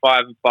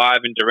 25-5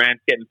 and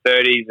Durant's getting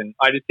 30s, and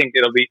I just think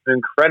it'll be an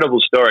incredible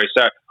story.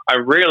 So I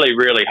really,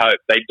 really hope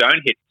they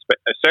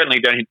certainly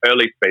don't hit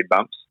early speed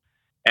bumps,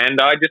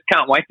 and I just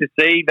can't wait to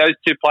see those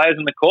two players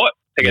in the court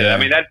together. Yeah. I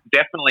mean, that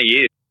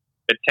definitely is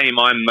the team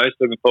I'm most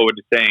looking forward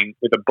to seeing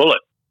with a bullet.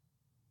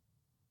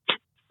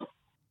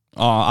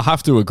 Oh, I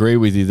have to agree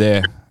with you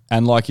there.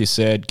 And like you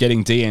said,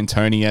 getting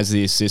D'Antoni as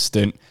the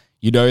assistant,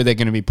 they're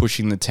going to be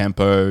pushing the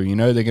tempo.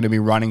 They're going to be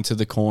running to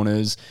the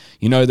corners.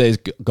 There's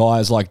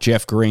guys like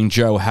Jeff Green,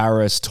 Joe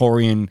Harris,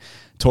 Torian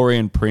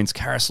Prince,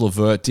 Karis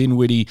LeVert,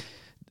 Dinwiddie.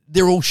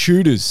 They're all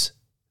shooters.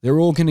 They're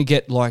all going to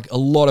get like a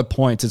lot of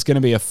points. It's going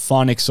to be a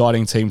fun,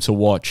 exciting team to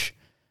watch.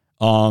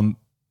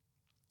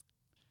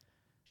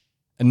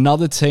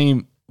 Another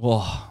team,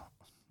 well,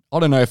 I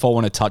don't know if I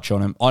want to touch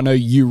on him. I know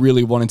you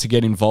really wanted to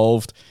get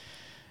involved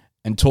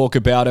and talk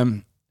about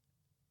him.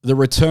 The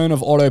return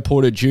of Otto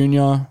Porter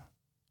Jr.,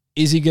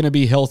 is he going to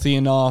be healthy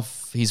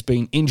enough? He's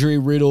been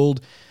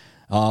injury-riddled.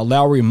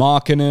 Lauri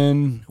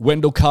Markkanen,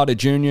 Wendell Carter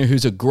Jr.,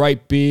 who's a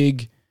great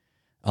big.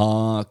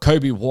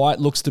 Kobe White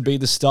looks to be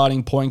the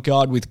starting point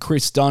guard with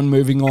Chris Dunn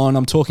moving on.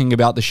 I'm talking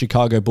about the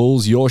Chicago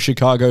Bulls, your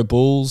Chicago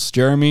Bulls,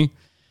 Jeremy.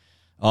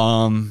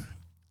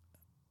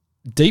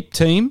 Deep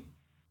team,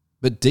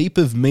 but deep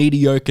of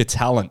mediocre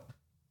talent.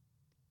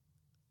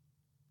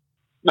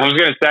 I was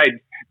going to say,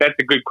 that's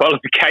a good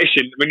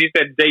qualification. When you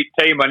said deep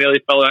team, I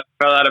nearly fell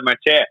out of my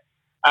chair.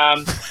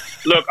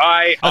 Look,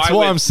 that's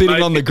why I'm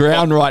sitting on the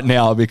ground right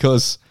now,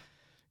 because,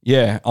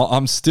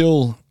 I'm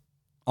still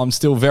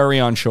very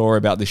unsure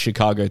about the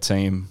Chicago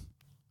team.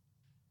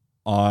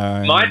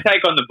 My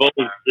take on the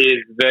Bulls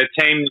is the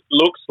team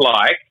looks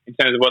like, in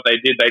terms of what they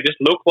did, they just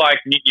look like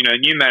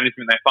new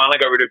management. They finally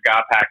got rid of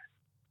Garpax.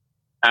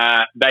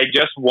 They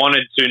just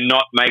wanted to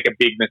not make a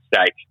big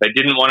mistake. They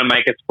didn't want to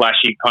make a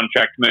splashy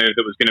contract move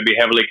that was going to be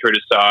heavily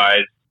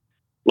criticized.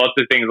 Lots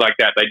of things like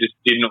that. They just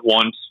didn't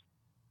want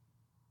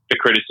the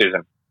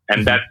criticism.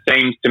 And that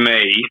seems to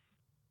me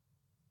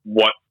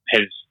what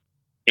has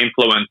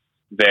influenced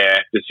their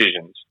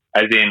decisions.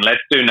 As in,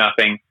 let's do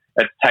nothing.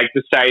 Let's take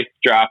the safe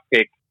draft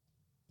pick.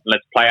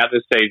 Let's play out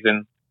the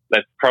season.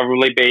 Let's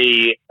probably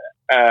be,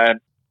 a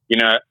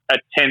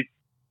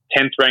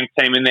 10th ranked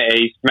team in the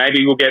East.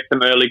 Maybe we'll get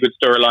some early good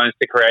storylines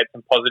to create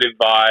some positive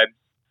vibes.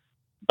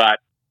 But,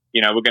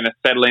 we're going to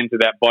settle into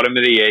that bottom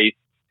of the East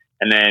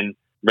and then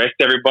rest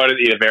everybody at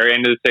the very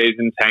end of the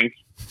season, tank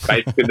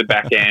basically the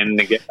back end.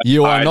 And get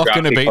you are not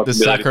going to beat the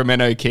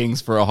Sacramento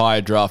Kings for a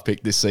higher draft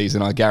pick this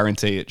season. I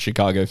guarantee it,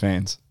 Chicago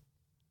fans.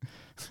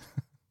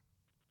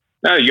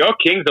 No, your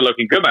Kings are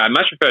looking good, man. I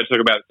much prefer to talk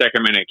about the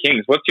Sacramento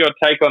Kings. What's your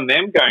take on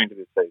them going into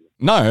this season?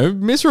 No,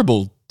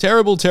 miserable.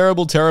 Terrible. Signing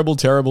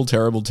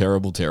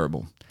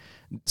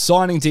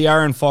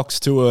De'Aaron Fox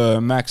to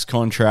a max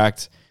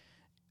contract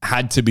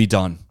had to be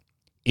done.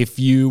 If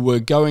you were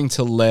going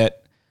to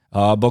let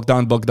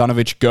Bogdan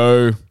Bogdanovic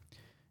go,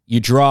 you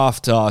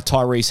draft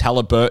Tyrese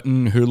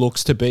Halliburton, who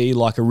looks to be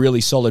like a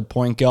really solid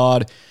point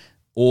guard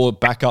or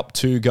backup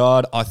two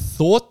guard. I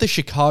thought the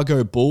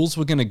Chicago Bulls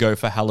were going to go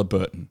for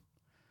Halliburton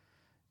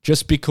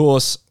just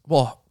because,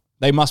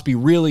 they must be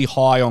really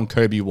high on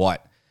Kobe White.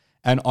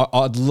 And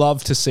I'd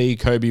love to see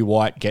Kobe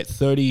White get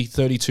 30,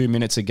 32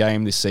 minutes a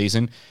game this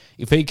season.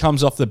 If he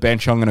comes off the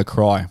bench, I'm going to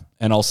cry.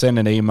 And I'll send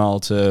an email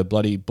to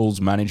bloody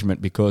Bulls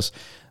management, because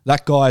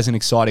that guy is an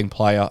exciting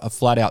player, a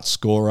flat-out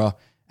scorer,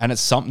 and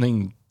it's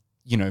something,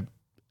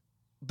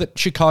 that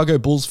Chicago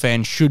Bulls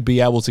fans should be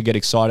able to get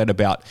excited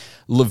about.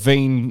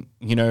 Levine,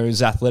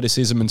 his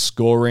athleticism and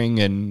scoring,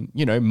 and,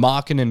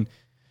 Markkanen.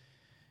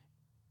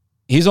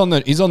 He's on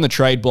the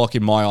trade block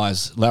in my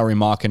eyes, Lauri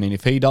Markkanen.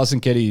 If he doesn't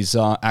get his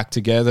act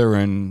together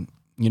and,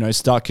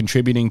 start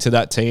contributing to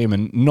that team,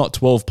 and not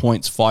 12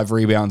 points, 5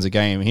 rebounds a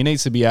game, he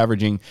needs to be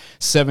averaging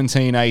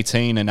 17,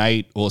 18, and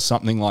 8 or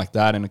something like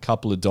that, and a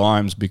couple of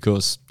dimes,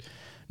 because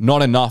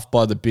not enough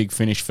by the big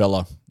finish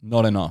fella.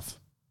 Not enough.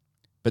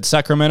 But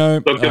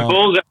Sacramento... Look, the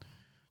Bulls...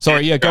 Go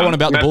on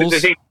about the Bulls. The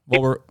thing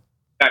about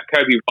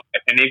Kobe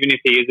White, and even if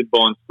he is a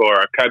born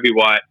scorer, Kobe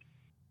White,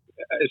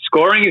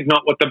 scoring is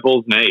not what the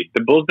Bulls need.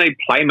 The Bulls need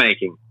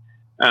playmaking.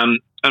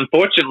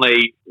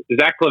 Unfortunately,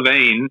 Zach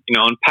LaVine,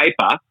 on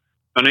paper,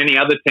 on any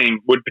other team,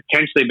 would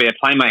potentially be a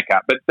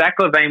playmaker. But Zach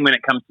LaVine, when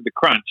it comes to the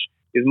crunch,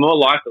 is more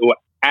likely, or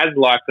as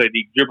likely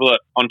to dribble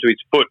it onto his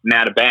foot and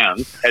out of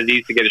bounds as he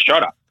is to get a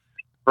shot up.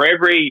 For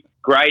every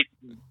great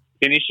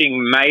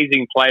finishing,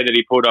 amazing play that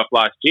he pulled off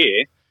last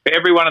year, for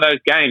every one of those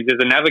games,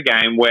 there's another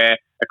game where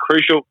a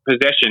crucial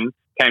possession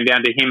came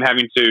down to him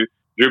having to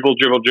dribble,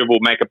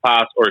 make a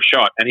pass or a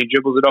shot, and he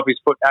dribbles it off his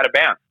foot out of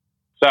bounds.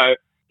 So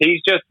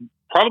he's just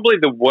probably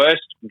the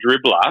worst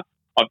dribbler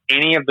of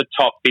any of the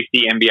top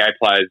 50 NBA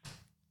players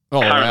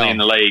currently in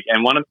the league,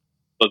 and one of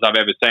the best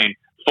I've ever seen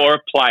for a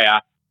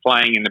player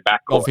playing in the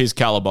backcourt. Of his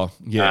caliber,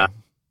 yeah.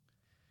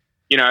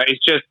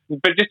 It's just,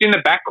 but just in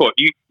the backcourt,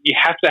 you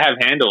have to have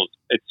handles.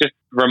 It's just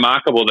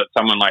remarkable that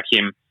someone like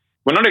him,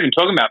 we're not even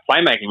talking about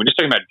playmaking, we're just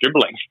talking about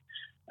dribbling.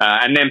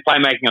 And then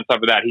playmaking on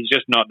top of that, he's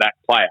just not that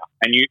player.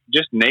 And you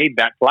just need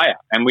that player.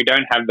 And we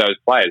don't have those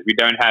players. We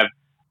don't have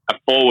a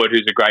forward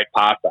who's a great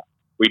passer.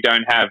 We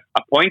don't have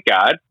a point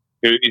guard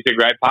who is a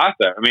great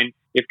passer. I mean,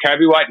 if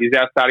Kobe White is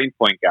our starting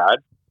point guard,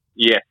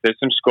 yes, there's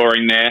some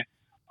scoring there.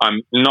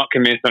 I'm not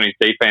convinced on his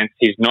defense.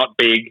 He's not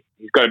big.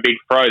 He's got a big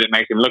throw that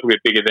makes him look a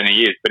bit bigger than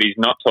he is, but he's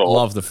not tall.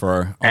 Love the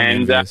throw.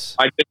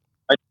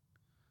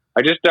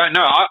 I just don't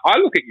know. I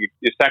look at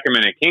your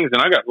Sacramento Kings,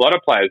 and I got a lot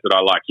of players that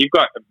I like. You've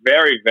got a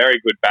very, very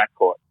good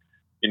backcourt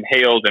in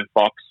Hield and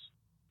Fox.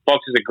 Fox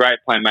is a great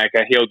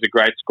playmaker. Hield's a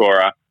great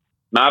scorer.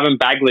 Marvin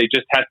Bagley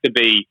just has to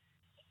be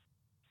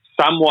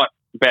somewhat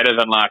better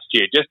than last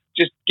year. Just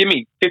give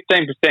me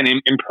 15%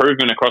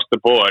 improvement across the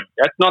board.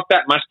 That's not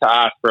that much to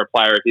ask for a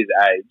player of his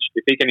age.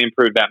 If he can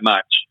improve that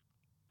much,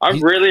 I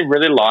really,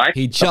 really like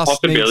the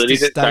possibility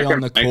that stay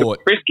on the court.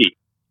 Risky.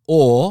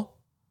 Or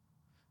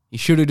he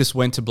should have just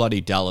went to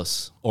bloody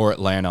Dallas or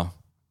Atlanta,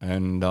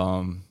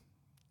 and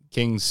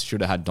Kings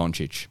should have had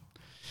Doncic.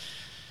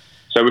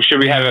 So should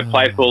we have a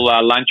playful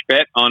lunch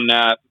bet on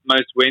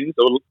most wins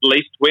or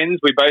least wins?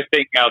 We both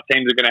think our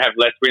teams are going to have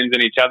less wins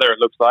than each other. It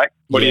looks like.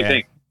 What do you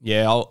think?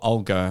 Yeah,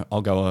 I'll go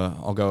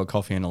a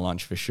coffee and a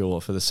lunch for sure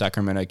for the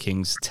Sacramento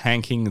Kings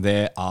tanking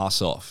their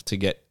ass off to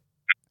get.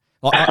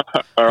 All right,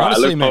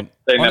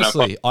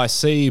 honestly, I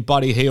see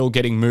Buddy Hield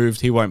getting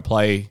moved. He won't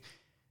play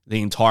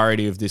the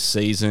entirety of this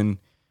season.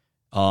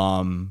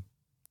 Nemanja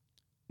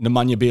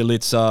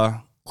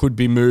Bjelica could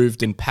be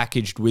moved and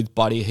packaged with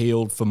Buddy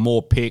Hield for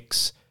more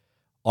picks.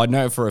 I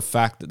know for a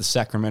fact that the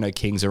Sacramento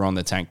Kings are on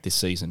the tank this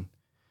season.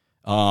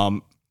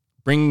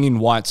 Bringing in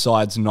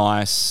Whiteside's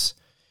nice.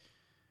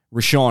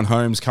 Rashawn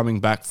Holmes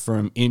coming back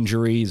from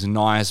injuries,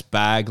 nice.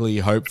 Bagley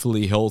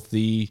hopefully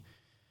healthy.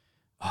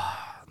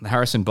 The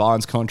Harrison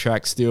Barnes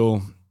contract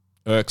still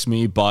irks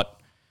me,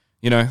 but,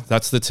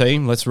 that's the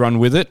team. Let's run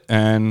with it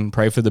and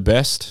pray for the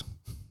best.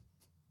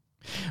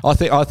 I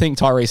think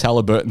Tyrese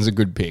Halliburton's a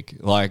good pick.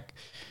 I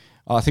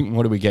think,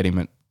 what do we get him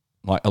at?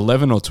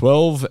 11 or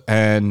 12?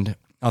 And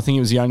I think he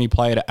was the only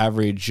player to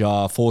average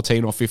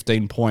 14 or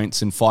 15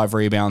 points and 5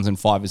 rebounds and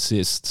 5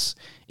 assists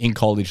in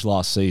college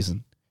last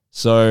season.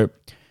 So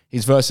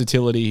his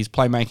versatility, his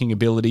playmaking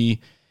ability,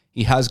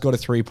 he has got a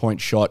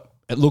 3-point shot.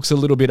 It looks a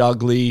little bit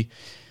ugly,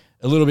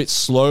 a little bit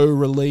slow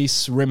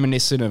release,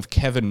 reminiscent of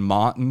Kevin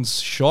Martin's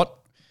shot.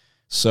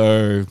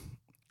 So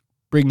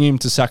bringing him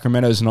to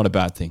Sacramento is not a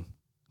bad thing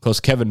because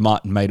Kevin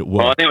Martin made it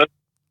work. Well,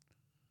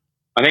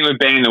 I think we've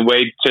been in the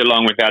weeds too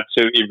long with our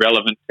two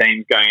irrelevant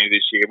teams going into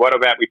this year. What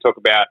about we talk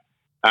about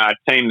a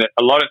team that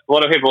a lot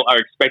of people are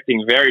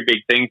expecting very big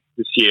things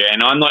this year,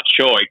 and I'm not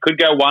sure. It could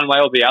go one way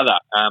or the other.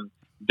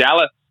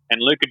 Dallas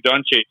and Luka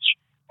Doncic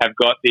have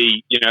got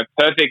the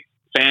perfect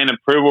fan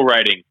approval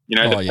rating.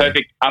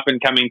 Perfect up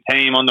and coming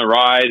team on the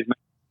rise,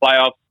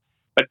 playoffs.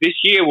 But this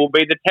year will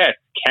be the test.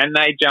 Can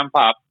they jump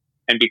up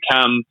and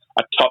become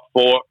a top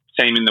 4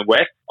 team in the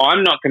West?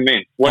 I'm not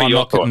convinced. What are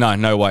your thoughts?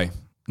 No way,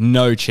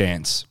 no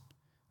chance.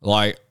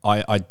 I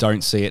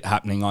don't see it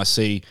happening. I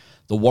see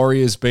the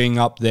Warriors being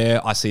up there.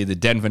 I see the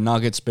Denver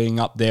Nuggets being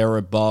up there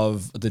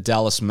above the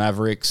Dallas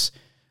Mavericks.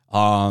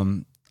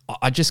 I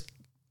just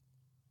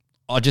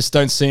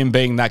don't see him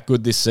being that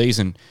good this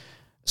season.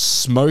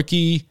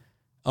 Smokey,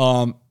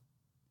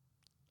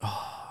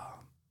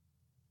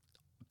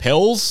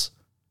 Pels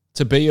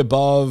to be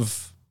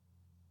above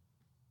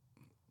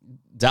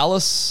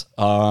Dallas.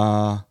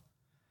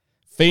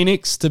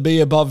 Phoenix to be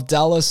above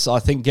Dallas. I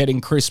think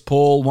getting Chris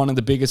Paul, one of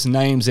the biggest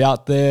names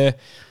out there,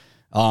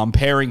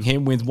 pairing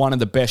him with one of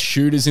the best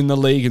shooters in the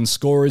league and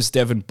scorers,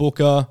 Devin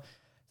Booker.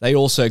 They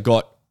also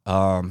got,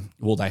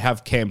 they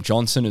have Cam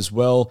Johnson as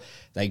well.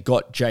 They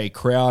got Jay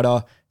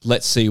Crowder.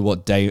 Let's see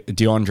what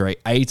DeAndre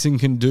Ayton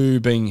can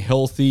do being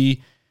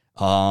healthy.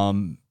 I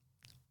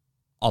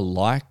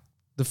like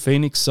the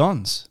Phoenix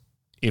Suns.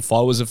 If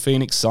I was a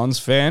Phoenix Suns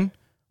fan,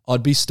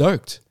 I'd be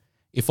stoked.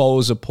 If I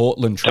was a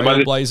Portland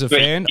Trailblazer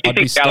fan, I'd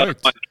be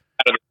stoked.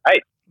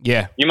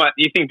 Yeah. You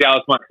think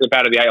Dallas might slip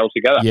out of the 8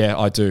 altogether? Yeah,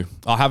 I do.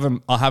 I have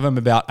them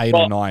about 8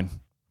 or 9.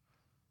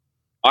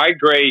 I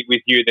agree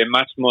with you. They're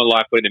much more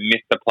likely to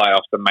miss the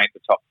playoffs than make the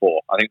top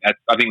 4. I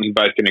think we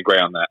both can agree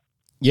on that.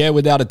 Yeah,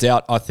 without a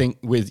doubt. I think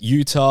with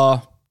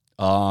Utah,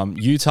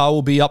 Utah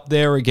will be up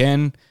there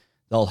again.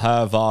 They'll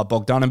have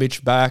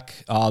Bogdanovic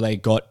back. They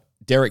got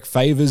Derek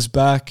Favors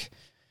back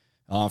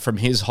from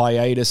his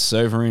hiatus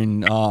over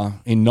in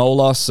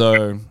NOLA.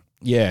 So,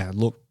 yeah,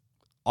 look,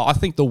 I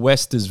think the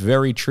West is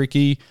very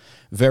tricky,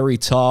 very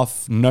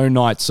tough, no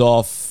nights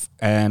off,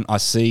 and I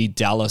see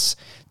Dallas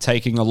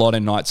taking a lot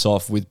of nights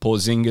off with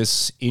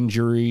Porzingis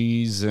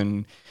injuries,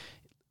 and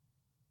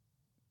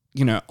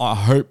I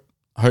hope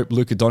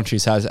Luka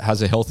Doncic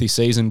has a healthy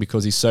season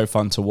because he's so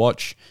fun to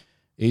watch.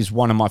 He's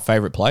one of my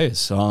favorite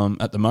players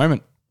at the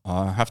moment.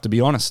 I have to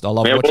be honest. I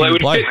love watching him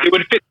play. It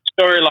would fit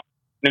the storyline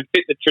and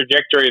fit the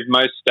trajectory of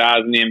most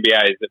stars in the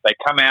NBA is that they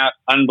come out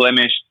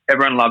unblemished,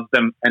 everyone loves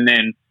them, and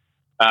then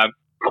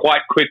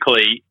quite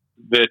quickly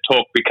the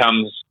talk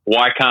becomes,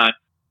 why can't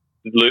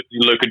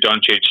Luka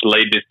Doncic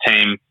lead this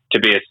team to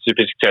be a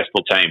super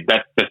successful team?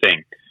 That's the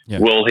thing. Yeah.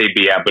 Will he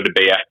be able to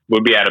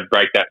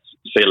break that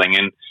ceiling?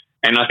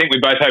 And I think we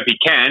both hope he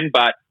can,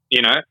 but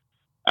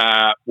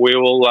we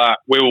will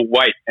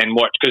wait and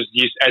watch because,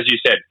 as you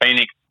said,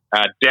 Phoenix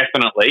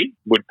definitely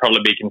would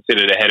probably be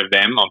considered ahead of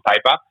them on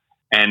paper.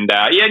 And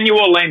New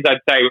Orleans,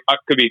 I'd say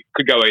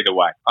could go either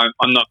way.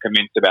 I'm not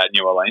convinced about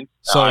New Orleans.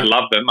 So I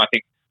love them. I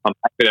think on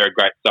paper they're a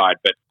great side,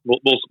 but we'll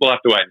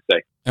have to wait and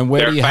see. And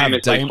where do you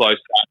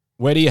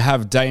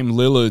have Dame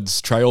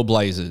Lillard's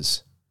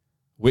Trailblazers?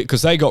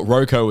 Because they got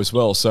Rocco as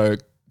well. So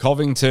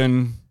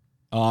Covington,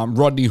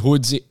 Rodney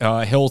Hood's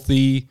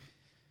healthy.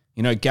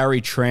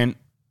 Gary Trent.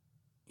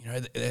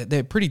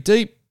 They're pretty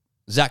deep.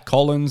 Zach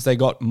Collins. They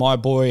got my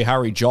boy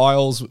Harry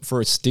Giles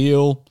for a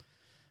steal.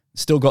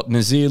 Still got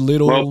Nazir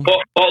Little. Well,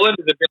 Portland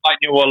is a bit like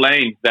New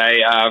Orleans.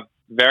 They are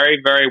very,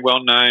 very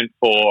well known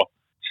for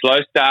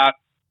slow starts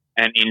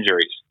and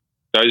injuries.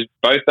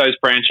 Both those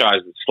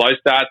franchises, slow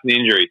starts and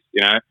injuries.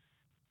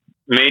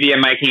 Media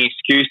making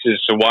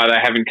excuses for why they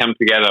haven't come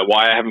together,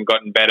 why they haven't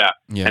gotten better,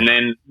 and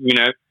then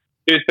 2/3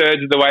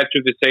 of the way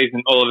through the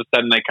season, all of a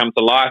sudden they come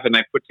to life and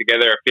they put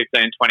together a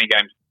 15, 20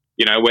 games,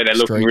 where they're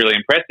looking really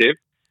impressive.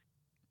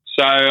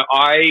 So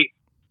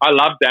I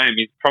love Dame.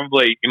 He's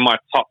probably in my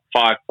top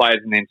 5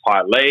 players in the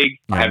entire league.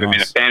 I have him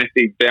in a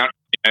fantasy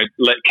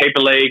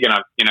keeper league, and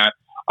I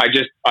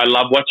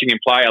love watching him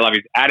play. I love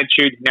his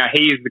attitude. Now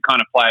he is the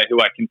kind of player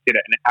who I consider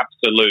an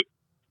absolute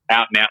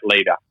out and out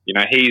leader.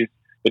 He's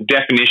the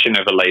definition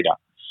of a leader.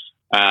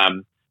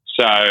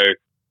 So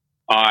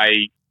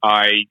I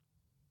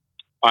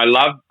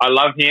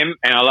love him,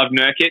 and I love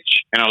Nurkic,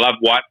 and I love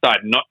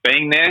Whiteside not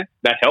being there.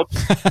 That helps.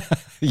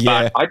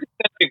 Yeah, but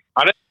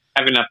I don't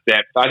have enough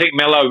depth. I think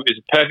Melo is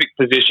a perfect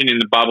position in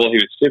the bubble. He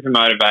was super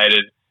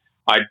motivated.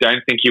 I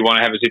don't think you want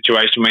to have a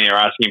situation where you're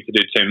asking him to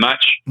do too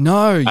much.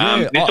 No,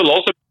 yeah. This will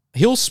also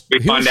he'll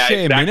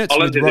share minutes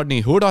with Rodney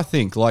Hood. I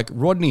think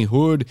Rodney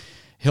Hood,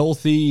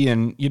 healthy,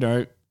 and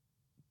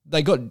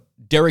they got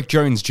Derek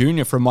Jones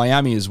Jr. from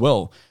Miami as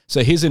well.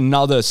 So here's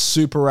another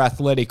super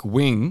athletic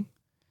wing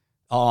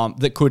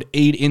that could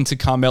eat into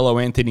Carmelo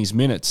Anthony's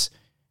minutes.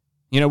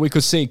 We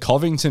could see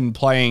Covington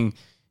playing,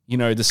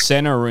 the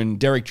center and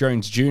Derek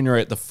Jones Jr.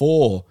 at the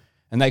 4,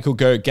 and they could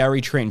go Gary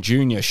Trent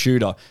Jr.,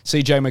 shooter,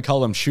 CJ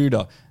McCollum,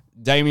 shooter,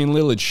 Damian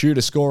Lillard, shooter,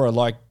 scorer,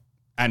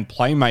 and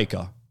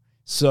playmaker.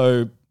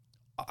 So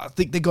I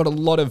think they got a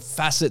lot of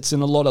facets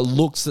and a lot of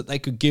looks that they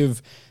could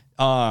give,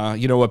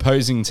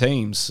 opposing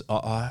teams.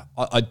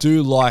 I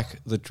do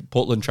like the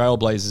Portland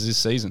Trailblazers this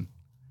season.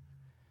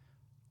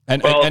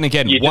 And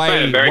again,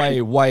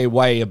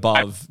 way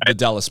above the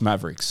Dallas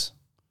Mavericks.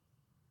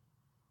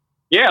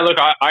 Yeah, look,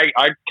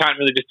 I can't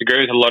really disagree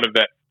with a lot of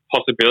that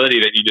possibility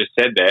that you just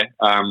said there.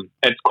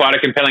 It's quite a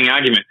compelling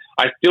argument.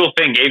 I still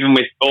think, even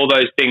with all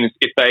those things,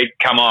 if they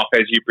come off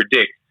as you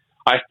predict,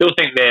 I still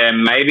think they're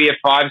maybe a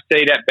 5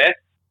 seed at best.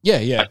 Yeah.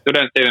 I still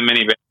don't see them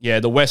any better. Yeah,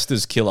 the West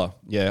is killer.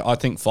 Yeah, I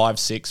think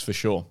 5-6 for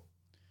sure.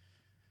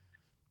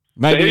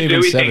 Maybe so who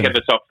even do we 7. think at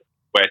the top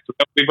West?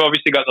 We've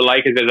obviously got the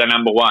Lakers as our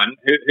number 1.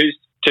 Who's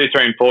 2,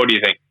 3, and 4, do you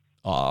think?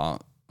 I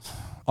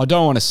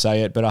don't want to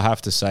say it, but I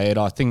have to say it.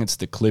 I think it's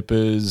the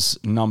Clippers,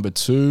 number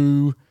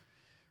 2.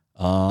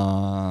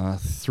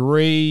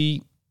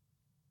 3.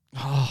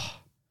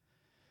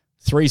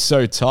 3's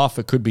so tough.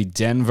 It could be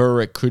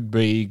Denver. It could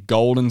be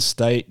Golden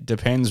State.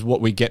 Depends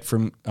what we get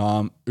from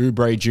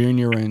Oubre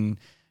Jr.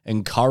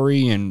 and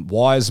Curry and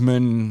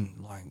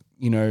Wiseman.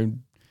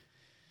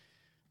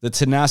 The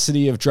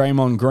tenacity of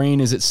Draymond Green,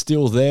 is it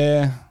still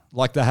there?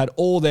 They had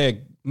all their,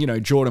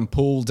 Jordan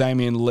Poole,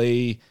 Damian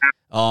Lee,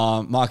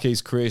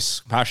 Marquise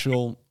Chris,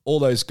 Paschal, all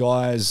those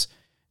guys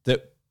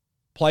that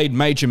played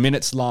major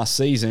minutes last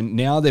season.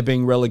 Now they're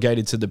being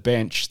relegated to the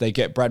bench. They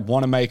get Brad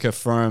Wanamaker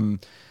from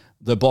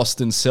the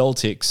Boston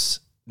Celtics.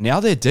 Now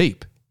they're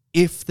deep.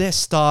 If their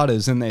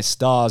starters and their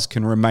stars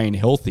can remain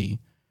healthy,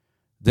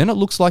 then it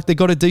looks like they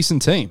got a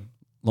decent team.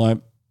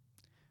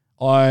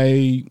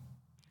 I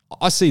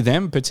see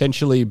them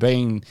potentially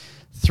being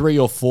 3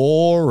 or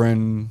 4,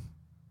 and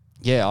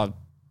yeah,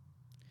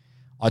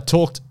 I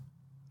talked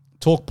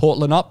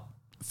Portland up,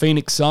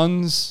 Phoenix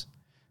Suns,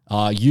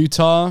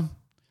 Utah.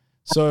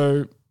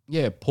 So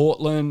yeah,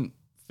 Portland,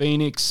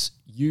 Phoenix,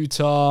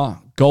 Utah,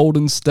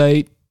 Golden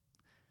State.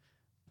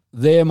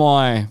 They're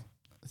my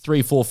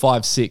 3, 4,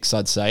 5, 6,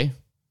 I'd say.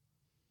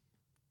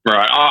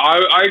 Right.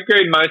 I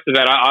agree with most of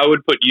that. I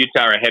would put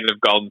Utah ahead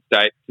of Golden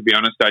State, to be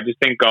honest. I just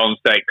think Golden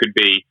State could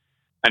be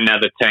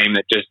another team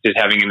that just is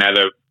having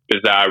another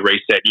bizarre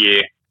reset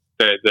year.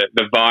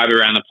 The vibe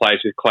around the place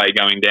with Clay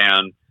going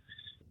down.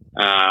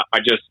 I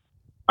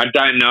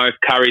don't know if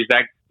Curry's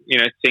that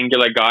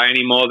singular guy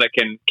anymore that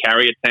can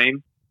carry a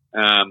team.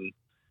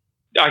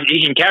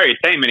 He can carry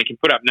a team and he can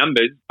put up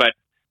numbers, but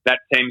that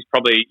team's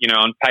probably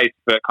on pace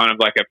for kind of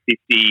like a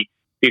 50,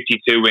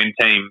 52 win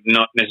team,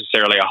 not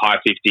necessarily a high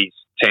 50s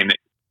team that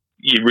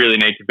you really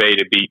need to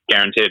be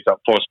guaranteed a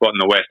top 4 spot in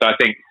the West. I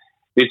think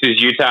this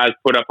is Utah's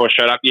put up or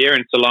shut up year,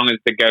 and so long as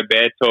the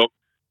Gobert talk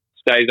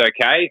stays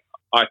okay,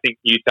 I think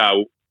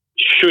Utah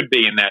should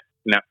be in that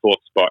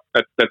 4th spot.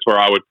 That's where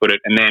I would put it.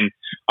 And then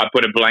I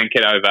put a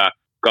blanket over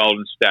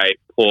Golden State,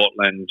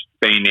 Portland,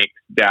 Phoenix,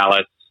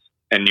 Dallas,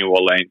 and New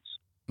Orleans.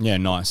 Yeah,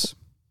 nice.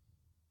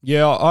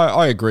 Yeah,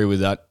 I agree with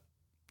that.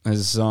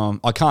 As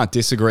I can't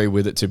disagree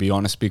with it, to be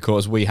honest,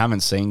 because we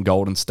haven't seen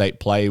Golden State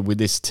play with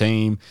this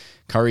team.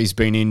 Curry's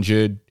been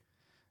injured.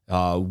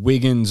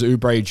 Wiggins,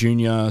 Oubre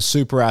Jr.,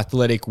 super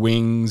athletic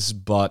wings,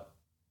 but,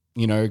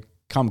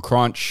 come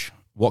crunch,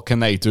 what can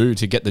they do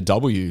to get the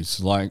W's?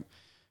 Like,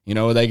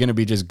 are they going to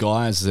be just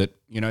guys that,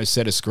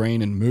 set a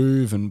screen and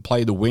move and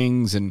play the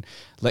wings and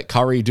let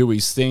Curry do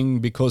his thing?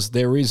 Because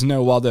there is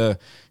no other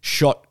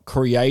shot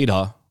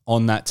creator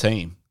on that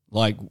team.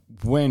 Like,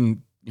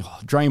 when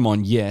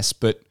Draymond, yes,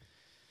 but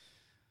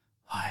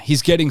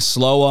he's getting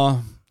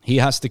slower. He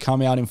has to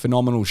come out in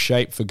phenomenal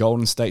shape for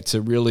Golden State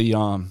to really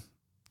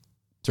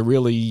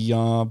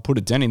put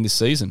a dent in this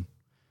season.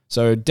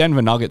 So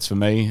Denver Nuggets for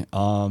me,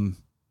 3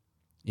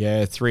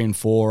 and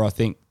 4. I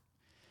think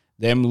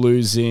them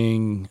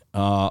losing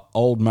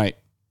old mate,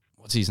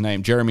 what's his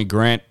name, Jeremy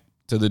Grant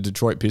to the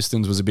Detroit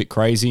Pistons was a bit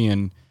crazy,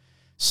 and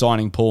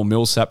signing Paul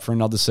Millsap for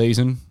another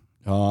season.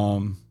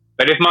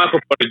 But if Michael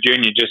Porter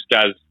Jr. just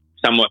does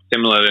somewhat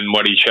similar than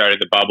what he showed at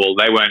the bubble,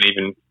 they won't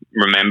even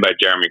remember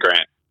Jeremy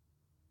Grant.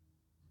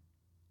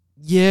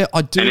 Yeah,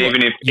 I do. And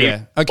even if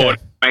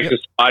Porter makes a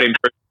slight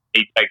improvement,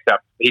 he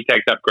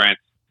takes up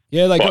Grant's.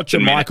 Yeah, they got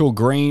JaMychal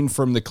Green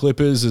from the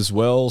Clippers as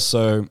well,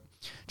 so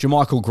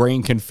JaMychal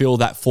Green can fill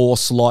that 4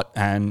 slot,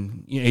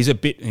 and he's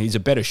a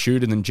better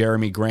shooter than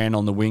Jeremy Grant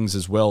on the wings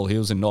as well. He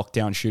was a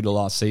knockdown shooter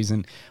last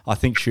season, I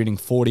think shooting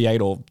 48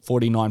 or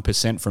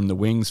 49% from the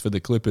wings for the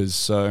Clippers.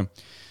 So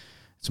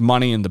it's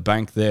money in the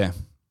bank there.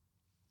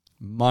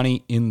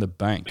 Money in the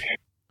bank.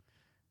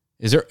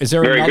 Is there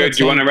very another good?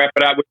 Do you want to wrap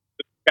it up with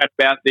chat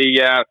about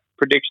the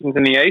predictions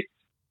in the East?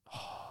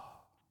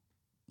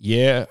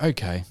 Yeah,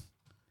 okay.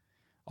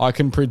 I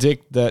can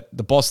predict that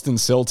the Boston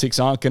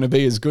Celtics aren't going to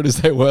be as good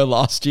as they were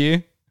last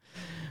year.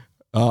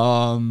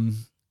 I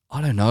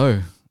don't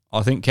know.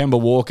 I think Kemba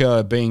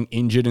Walker being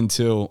injured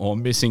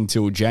missing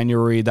till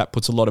January, that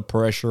puts a lot of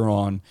pressure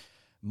on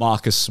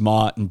Marcus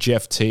Smart and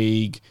Jeff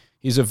Teague.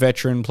 He's a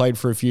veteran, played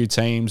for a few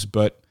teams,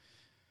 but,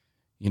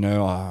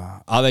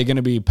 are they going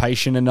to be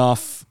patient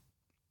enough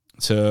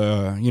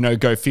to,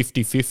 go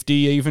 50-50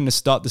 even to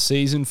start the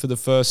season for the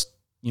first,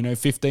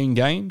 15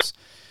 games?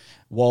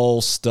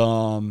 Whilst,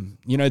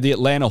 the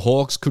Atlanta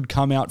Hawks could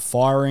come out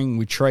firing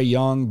with Trae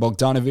Young,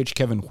 Bogdanovic,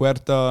 Kevin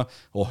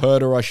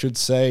Huerter, I should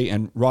say,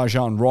 and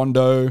Rajon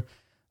Rondo.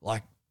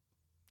 Like,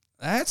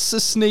 that's a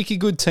sneaky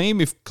good team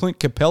if Clint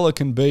Capella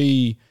can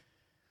be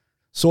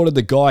sort of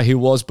the guy he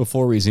was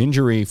before his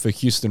injury for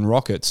Houston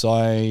Rockets.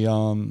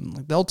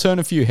 They'll turn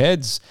a few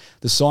heads.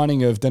 The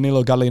signing of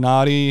Danilo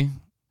Gallinari,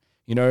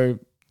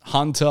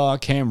 Hunter,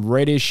 Cam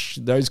Reddish,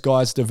 those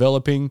guys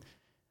developing.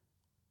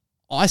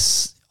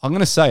 I'm going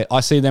to say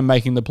I see them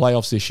making the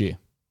playoffs this year.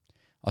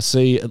 I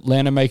see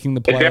Atlanta making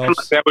the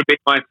playoffs. That would be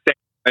my second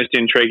most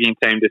intriguing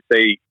team to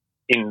see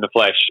in the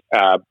flesh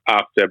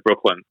after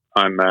Brooklyn.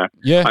 I'm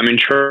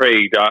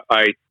intrigued.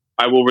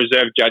 I will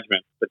reserve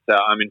judgment, but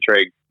I'm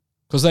intrigued.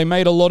 Because they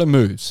made a lot of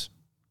moves.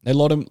 Made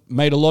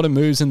a lot of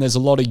moves, and there's a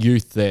lot of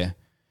youth there.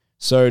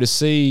 So to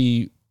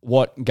see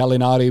what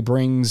Gallinari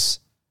brings,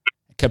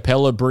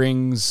 Capella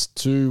brings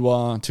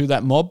to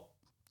that mob,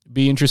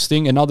 be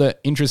interesting. Another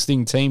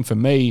interesting team for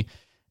me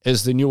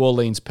is the New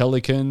Orleans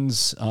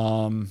Pelicans.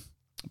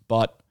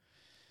 But,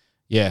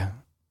 yeah,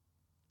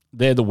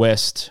 they're the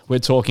West. We're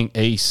talking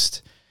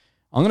East.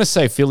 I'm going to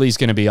say Philly's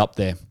going to be up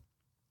there.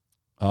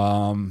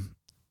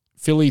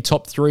 Philly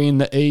top 3 in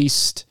the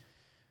East.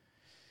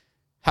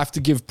 Have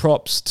to give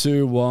props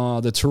to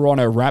the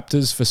Toronto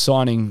Raptors for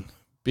signing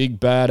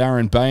big bad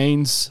Aaron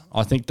Baines.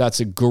 I think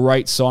that's a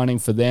great signing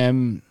for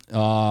them.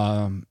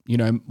 While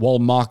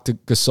Marc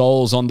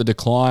Gasol's on the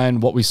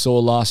decline, what we saw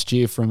last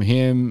year from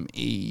him,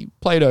 he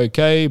played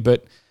okay,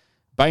 but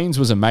Baines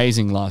was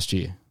amazing last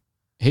year.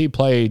 He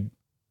played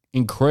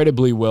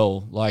incredibly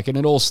well. And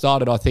it all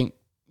started, I think,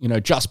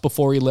 just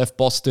before he left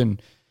Boston,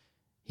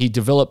 he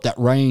developed that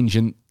range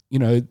and,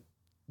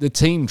 the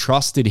team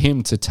trusted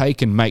him to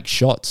take and make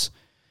shots.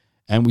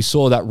 And we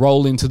saw that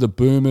roll into the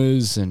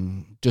Boomers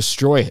and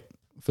destroy it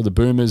for the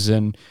Boomers.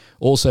 And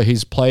also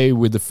his play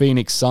with the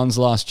Phoenix Suns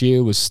last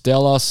year was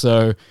stellar.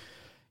 So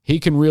he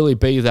can really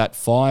be that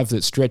 5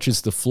 that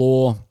stretches the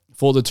floor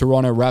for the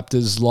Toronto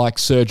Raptors like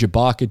Serge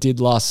Ibaka did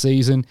last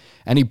season.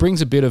 And he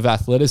brings a bit of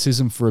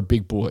athleticism for a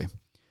big boy.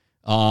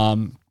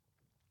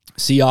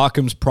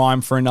 Siakam's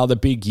prime for another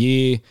big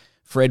year.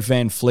 Fred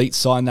VanVleet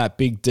signed that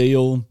big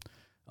deal.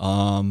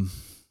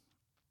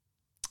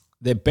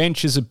 Their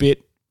bench is a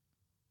bit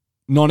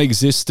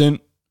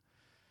non-existent.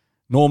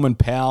 Norman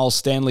Powell,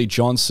 Stanley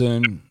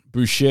Johnson,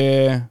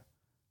 Boucher,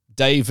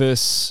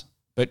 Davis.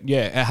 But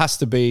yeah, it has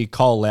to be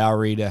Kyle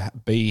Lowry to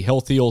be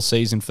healthy all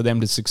season for them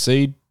to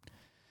succeed.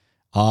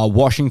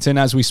 Washington,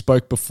 as we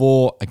spoke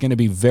before, are going to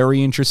be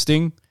very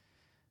interesting.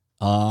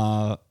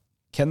 Can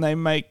they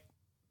make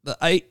the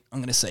 8? I'm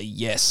going to say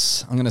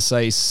yes. I'm going to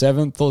say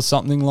 7th or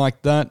something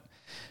like that.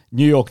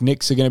 New York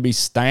Knicks are going to be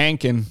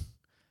stanking.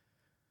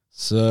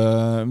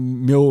 So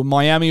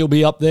Miami will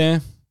be up there.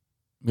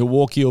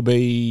 Milwaukee will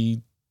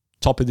be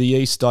top of the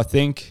East, I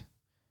think.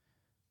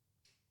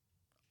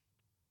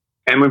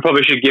 And we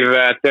probably should give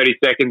 30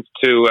 seconds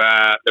to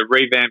the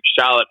revamped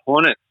Charlotte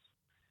Hornets.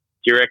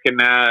 Do you reckon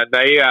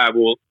they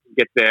will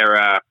get their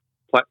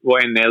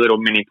end their little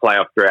mini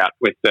playoff drought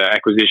with the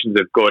acquisitions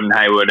of Gordon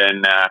Hayward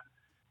and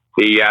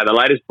the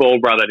latest ball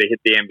brother to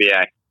hit the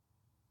NBA?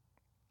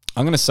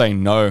 I'm going to say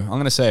no. I'm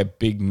going to say a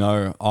big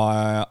no.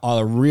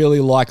 I really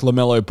like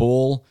LaMelo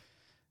Ball.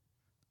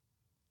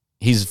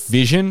 His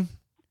vision,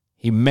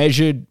 he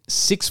measured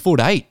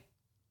 6'8",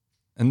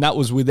 and that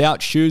was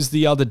without shoes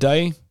the other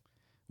day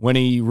when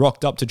he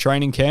rocked up to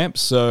training camp.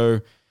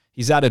 So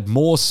he's added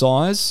more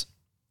size.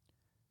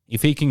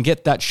 If he can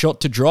get that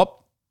shot to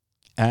drop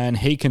and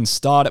he can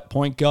start at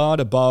point guard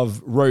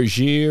above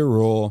Rozier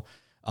or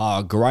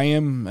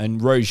Graham,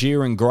 and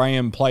Rozier and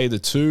Graham play the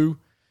 2,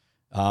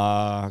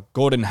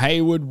 Gordon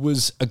Hayward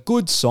was a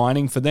good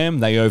signing for them.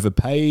 They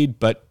overpaid,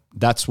 but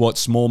that's what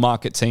small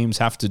market teams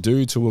have to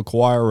do to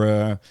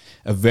acquire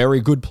a very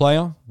good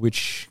player,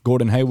 which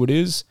Gordon Hayward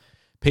is.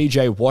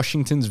 PJ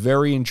Washington's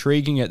very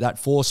intriguing at that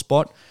 4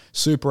 spot.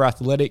 Super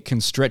athletic,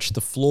 can stretch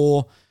the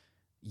floor.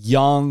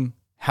 Young,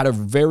 had a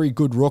very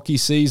good rookie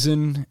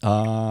season.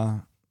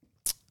 I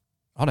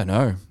don't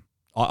know.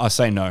 I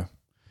say no.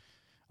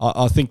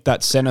 I think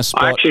that center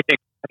spot... I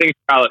think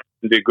Charlotte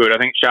can do good. I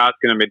think Charlotte's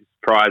going to be the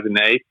surprise in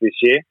the East this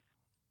year.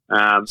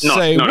 Not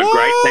a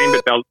great team,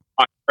 but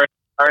I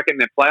reckon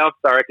they're playoffs.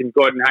 I reckon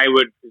Gordon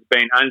Hayward has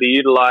been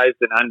underutilized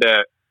and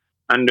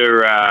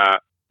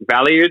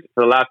undervalued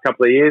for the last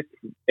couple of years.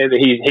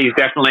 He's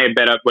definitely a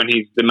better when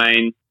he's the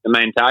main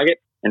target,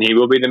 and he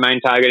will be the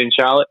main target in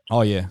Charlotte.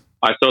 Oh yeah,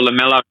 I saw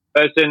LaMelo in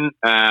person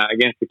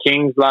against the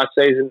Kings last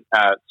season.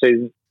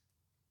 Season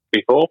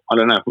before, I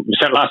don't know. Was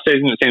that last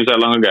season? It seems so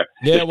long ago.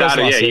 Yeah, he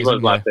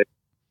was last season.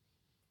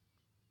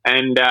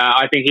 And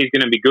I think he's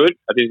going to be good.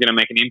 I think he's going to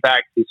make an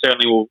impact. He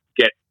certainly will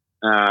get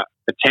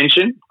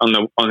attention on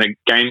the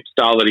game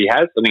style that he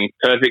has. I think he's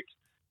perfect.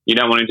 You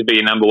don't want him to be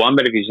your number 1,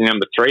 but if he's your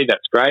number 3,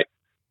 that's great.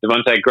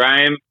 Devontae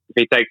Graham, if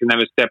he takes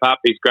another step up,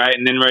 he's great.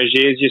 And then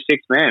Rozier's your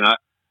 6th man.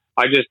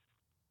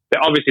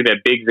 Obviously they're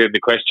big. They're the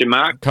question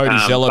mark. Cody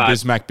Zeller,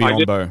 Bismack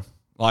Biyombo.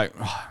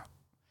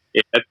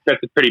 Yeah,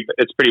 it's pretty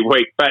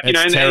weak. But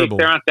it's terrible.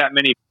 There aren't that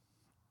many.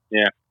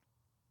 Yeah.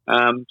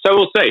 So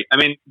we'll see. I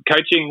mean,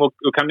 coaching will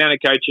come down to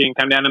coaching,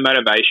 come down to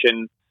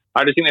motivation.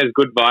 I just think there's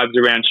good vibes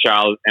around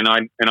Charlotte, and I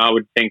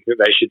would think that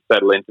they should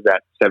settle into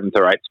that 7th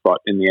or 8th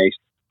spot in the East.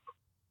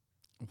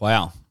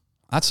 Wow,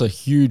 that's a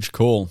huge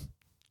call.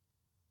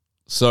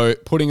 So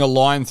putting a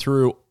line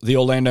through the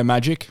Orlando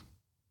Magic.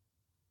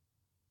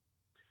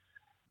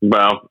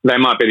 Well, they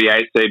might be the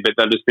 8th seed, but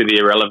they'll just be the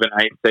irrelevant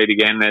 8th seed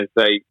again. As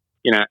they,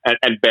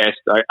 at best,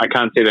 I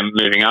can't see them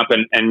moving up.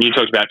 And you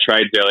talked about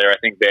trades earlier. I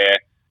think they're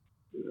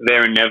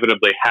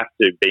inevitably have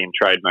to be in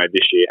trade mode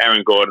this year.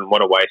 Aaron Gordon,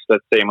 what a waste.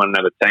 Let's see him on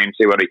another team,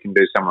 see what he can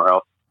do somewhere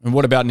else. And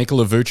what about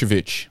Nikola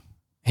Vucevic?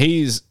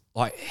 He's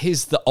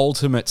the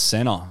ultimate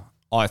center,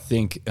 I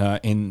think,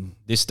 in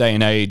this day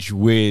and age,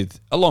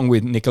 along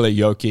with Nikola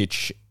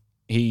Jokic.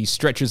 He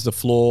stretches the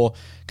floor,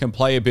 can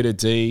play a bit of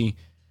D,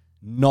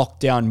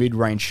 knockdown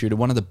mid-range shooter,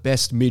 one of the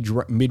best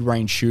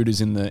mid-range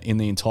shooters in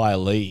the entire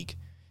league.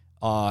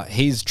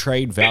 His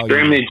trade value,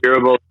 extremely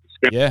durable,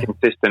 extremely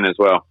consistent as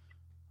well.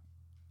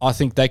 I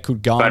think they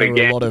could garner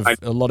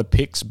a lot of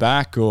picks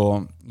back,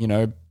 or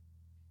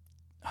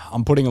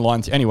I'm putting a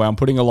line. I'm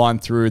putting a line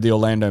through the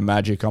Orlando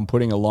Magic. I'm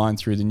putting a line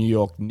through the New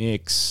York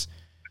Knicks.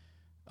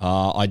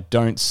 I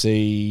don't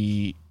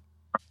see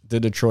the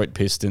Detroit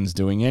Pistons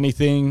doing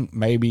anything.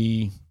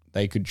 Maybe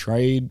they could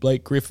trade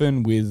Blake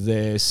Griffin with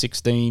their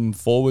 16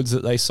 forwards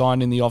that they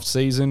signed in the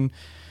offseason.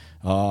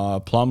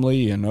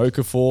 Plumlee and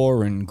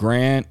Okafor and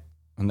Grant,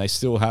 and they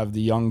still have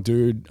the young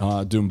dude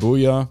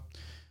Doumbouya,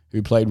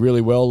 who played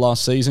really well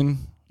last season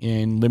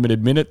in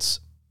limited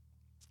minutes.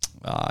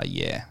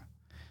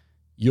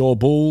 Your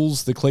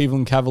Bulls, the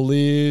Cleveland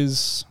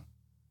Cavaliers.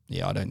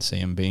 Yeah, I don't see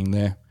them being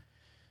there.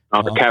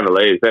 Oh, the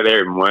Cavaliers,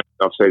 they're even worse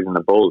off-season than the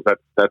Bulls.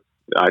 That's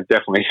I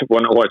definitely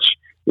want to watch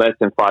less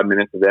than 5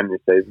 minutes of them this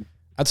season.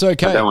 That's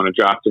okay. I don't want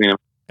to draft anyone.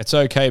 It's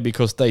okay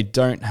because they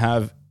don't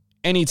have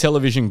any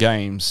television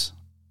games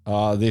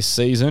this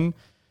season.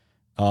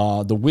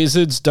 The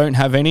Wizards don't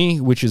have any,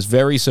 which is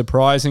very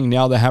surprising.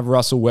 Now they have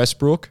Russell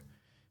Westbrook.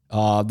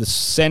 The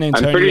San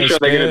Antonio I'm pretty sure Spurs,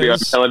 they're going to be on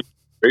television.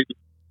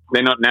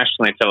 They're not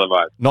nationally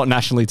televised. Not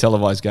nationally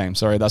televised games.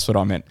 Sorry, that's what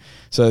I meant.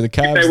 So the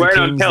Cavs, if they weren't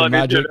the on Kings, the television,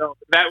 Magic.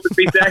 that would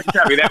be that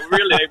chubby. That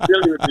really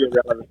would be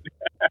irrelevant.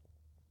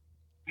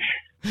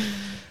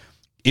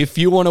 If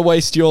you want to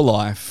waste your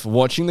life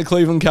watching the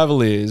Cleveland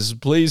Cavaliers,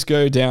 please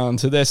go down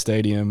to their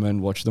stadium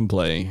and watch them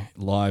play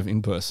live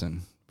in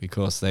person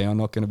because they are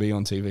not going to be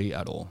on TV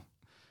at all.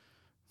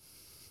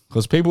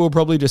 Because people will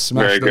probably just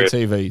smash their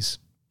TVs.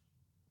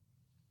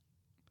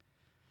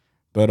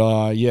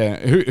 But yeah,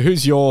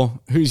 who's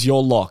your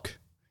lock?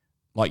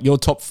 Like your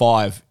top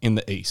 5 in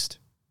the East?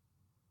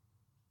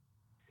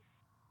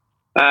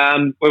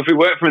 Well, if we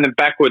work from the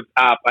backwards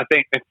up, I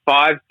think the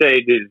 5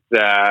 seed is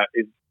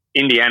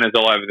Indiana's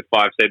all over the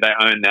 5 seed. They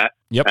own that.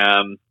 Yep.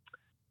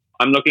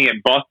 I'm looking at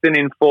Boston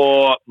in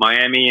 4,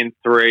 Miami in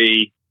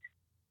 3,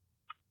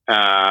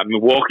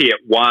 Milwaukee at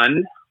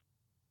 1.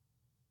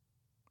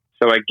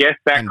 So I guess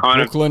that and kind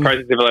Brooklyn. Of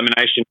process of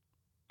elimination,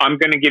 I'm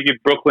going to give you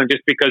Brooklyn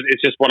just because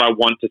it's just what I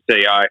want to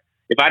see.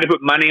 If I had to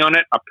put money on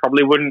it, I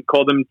probably wouldn't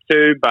call them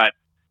 2, but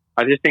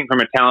I just think from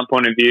a talent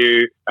point of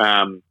view,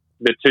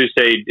 the 2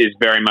 seed is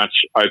very much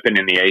open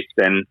in the East,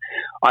 and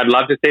I'd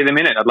love to see them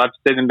in it. I'd love to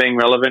see them being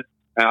relevant.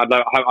 I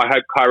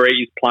hope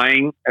Kyrie is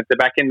playing at the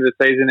back end of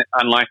the season,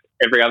 unlike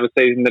every other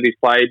season that he's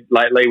played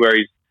lately, where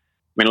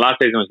last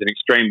season was an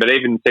extreme, but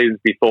even seasons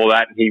before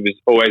that, he was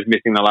always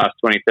missing the last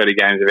 20, 30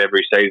 games of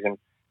every season.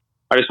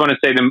 I just want to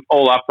see them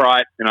all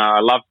upright.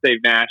 I love Steve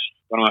Nash,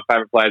 one of my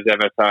favourite players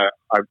ever, so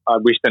I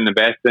wish them the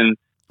best. And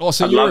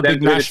so you're a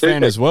big Nash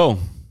fan as well.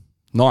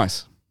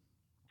 Nice.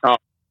 Oh,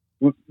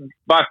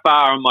 by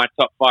far on my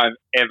top 5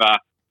 ever,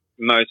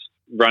 most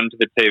run to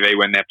the TV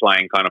when they're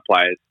playing kind of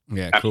players.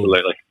 Yeah, absolutely.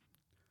 Cool.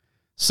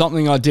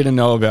 Something I didn't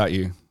know about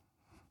you.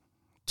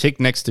 Tick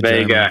next to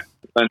Jeremy. There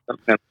you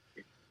go.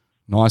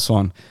 Nice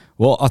one.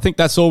 Well, I think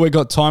that's all we've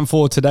got time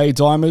for today,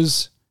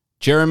 Dimers.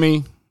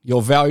 Jeremy,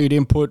 your valued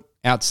input,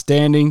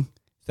 outstanding.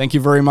 Thank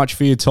you very much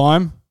for your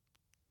time.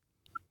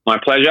 My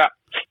pleasure.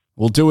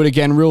 We'll do it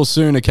again real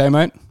soon, okay,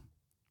 mate?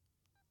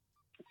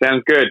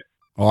 Sounds good.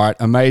 All right,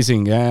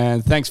 amazing.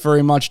 And thanks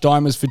very much,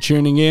 Dimers, for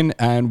tuning in,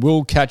 and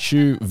we'll catch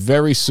you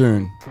very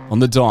soon on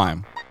The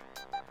Dime.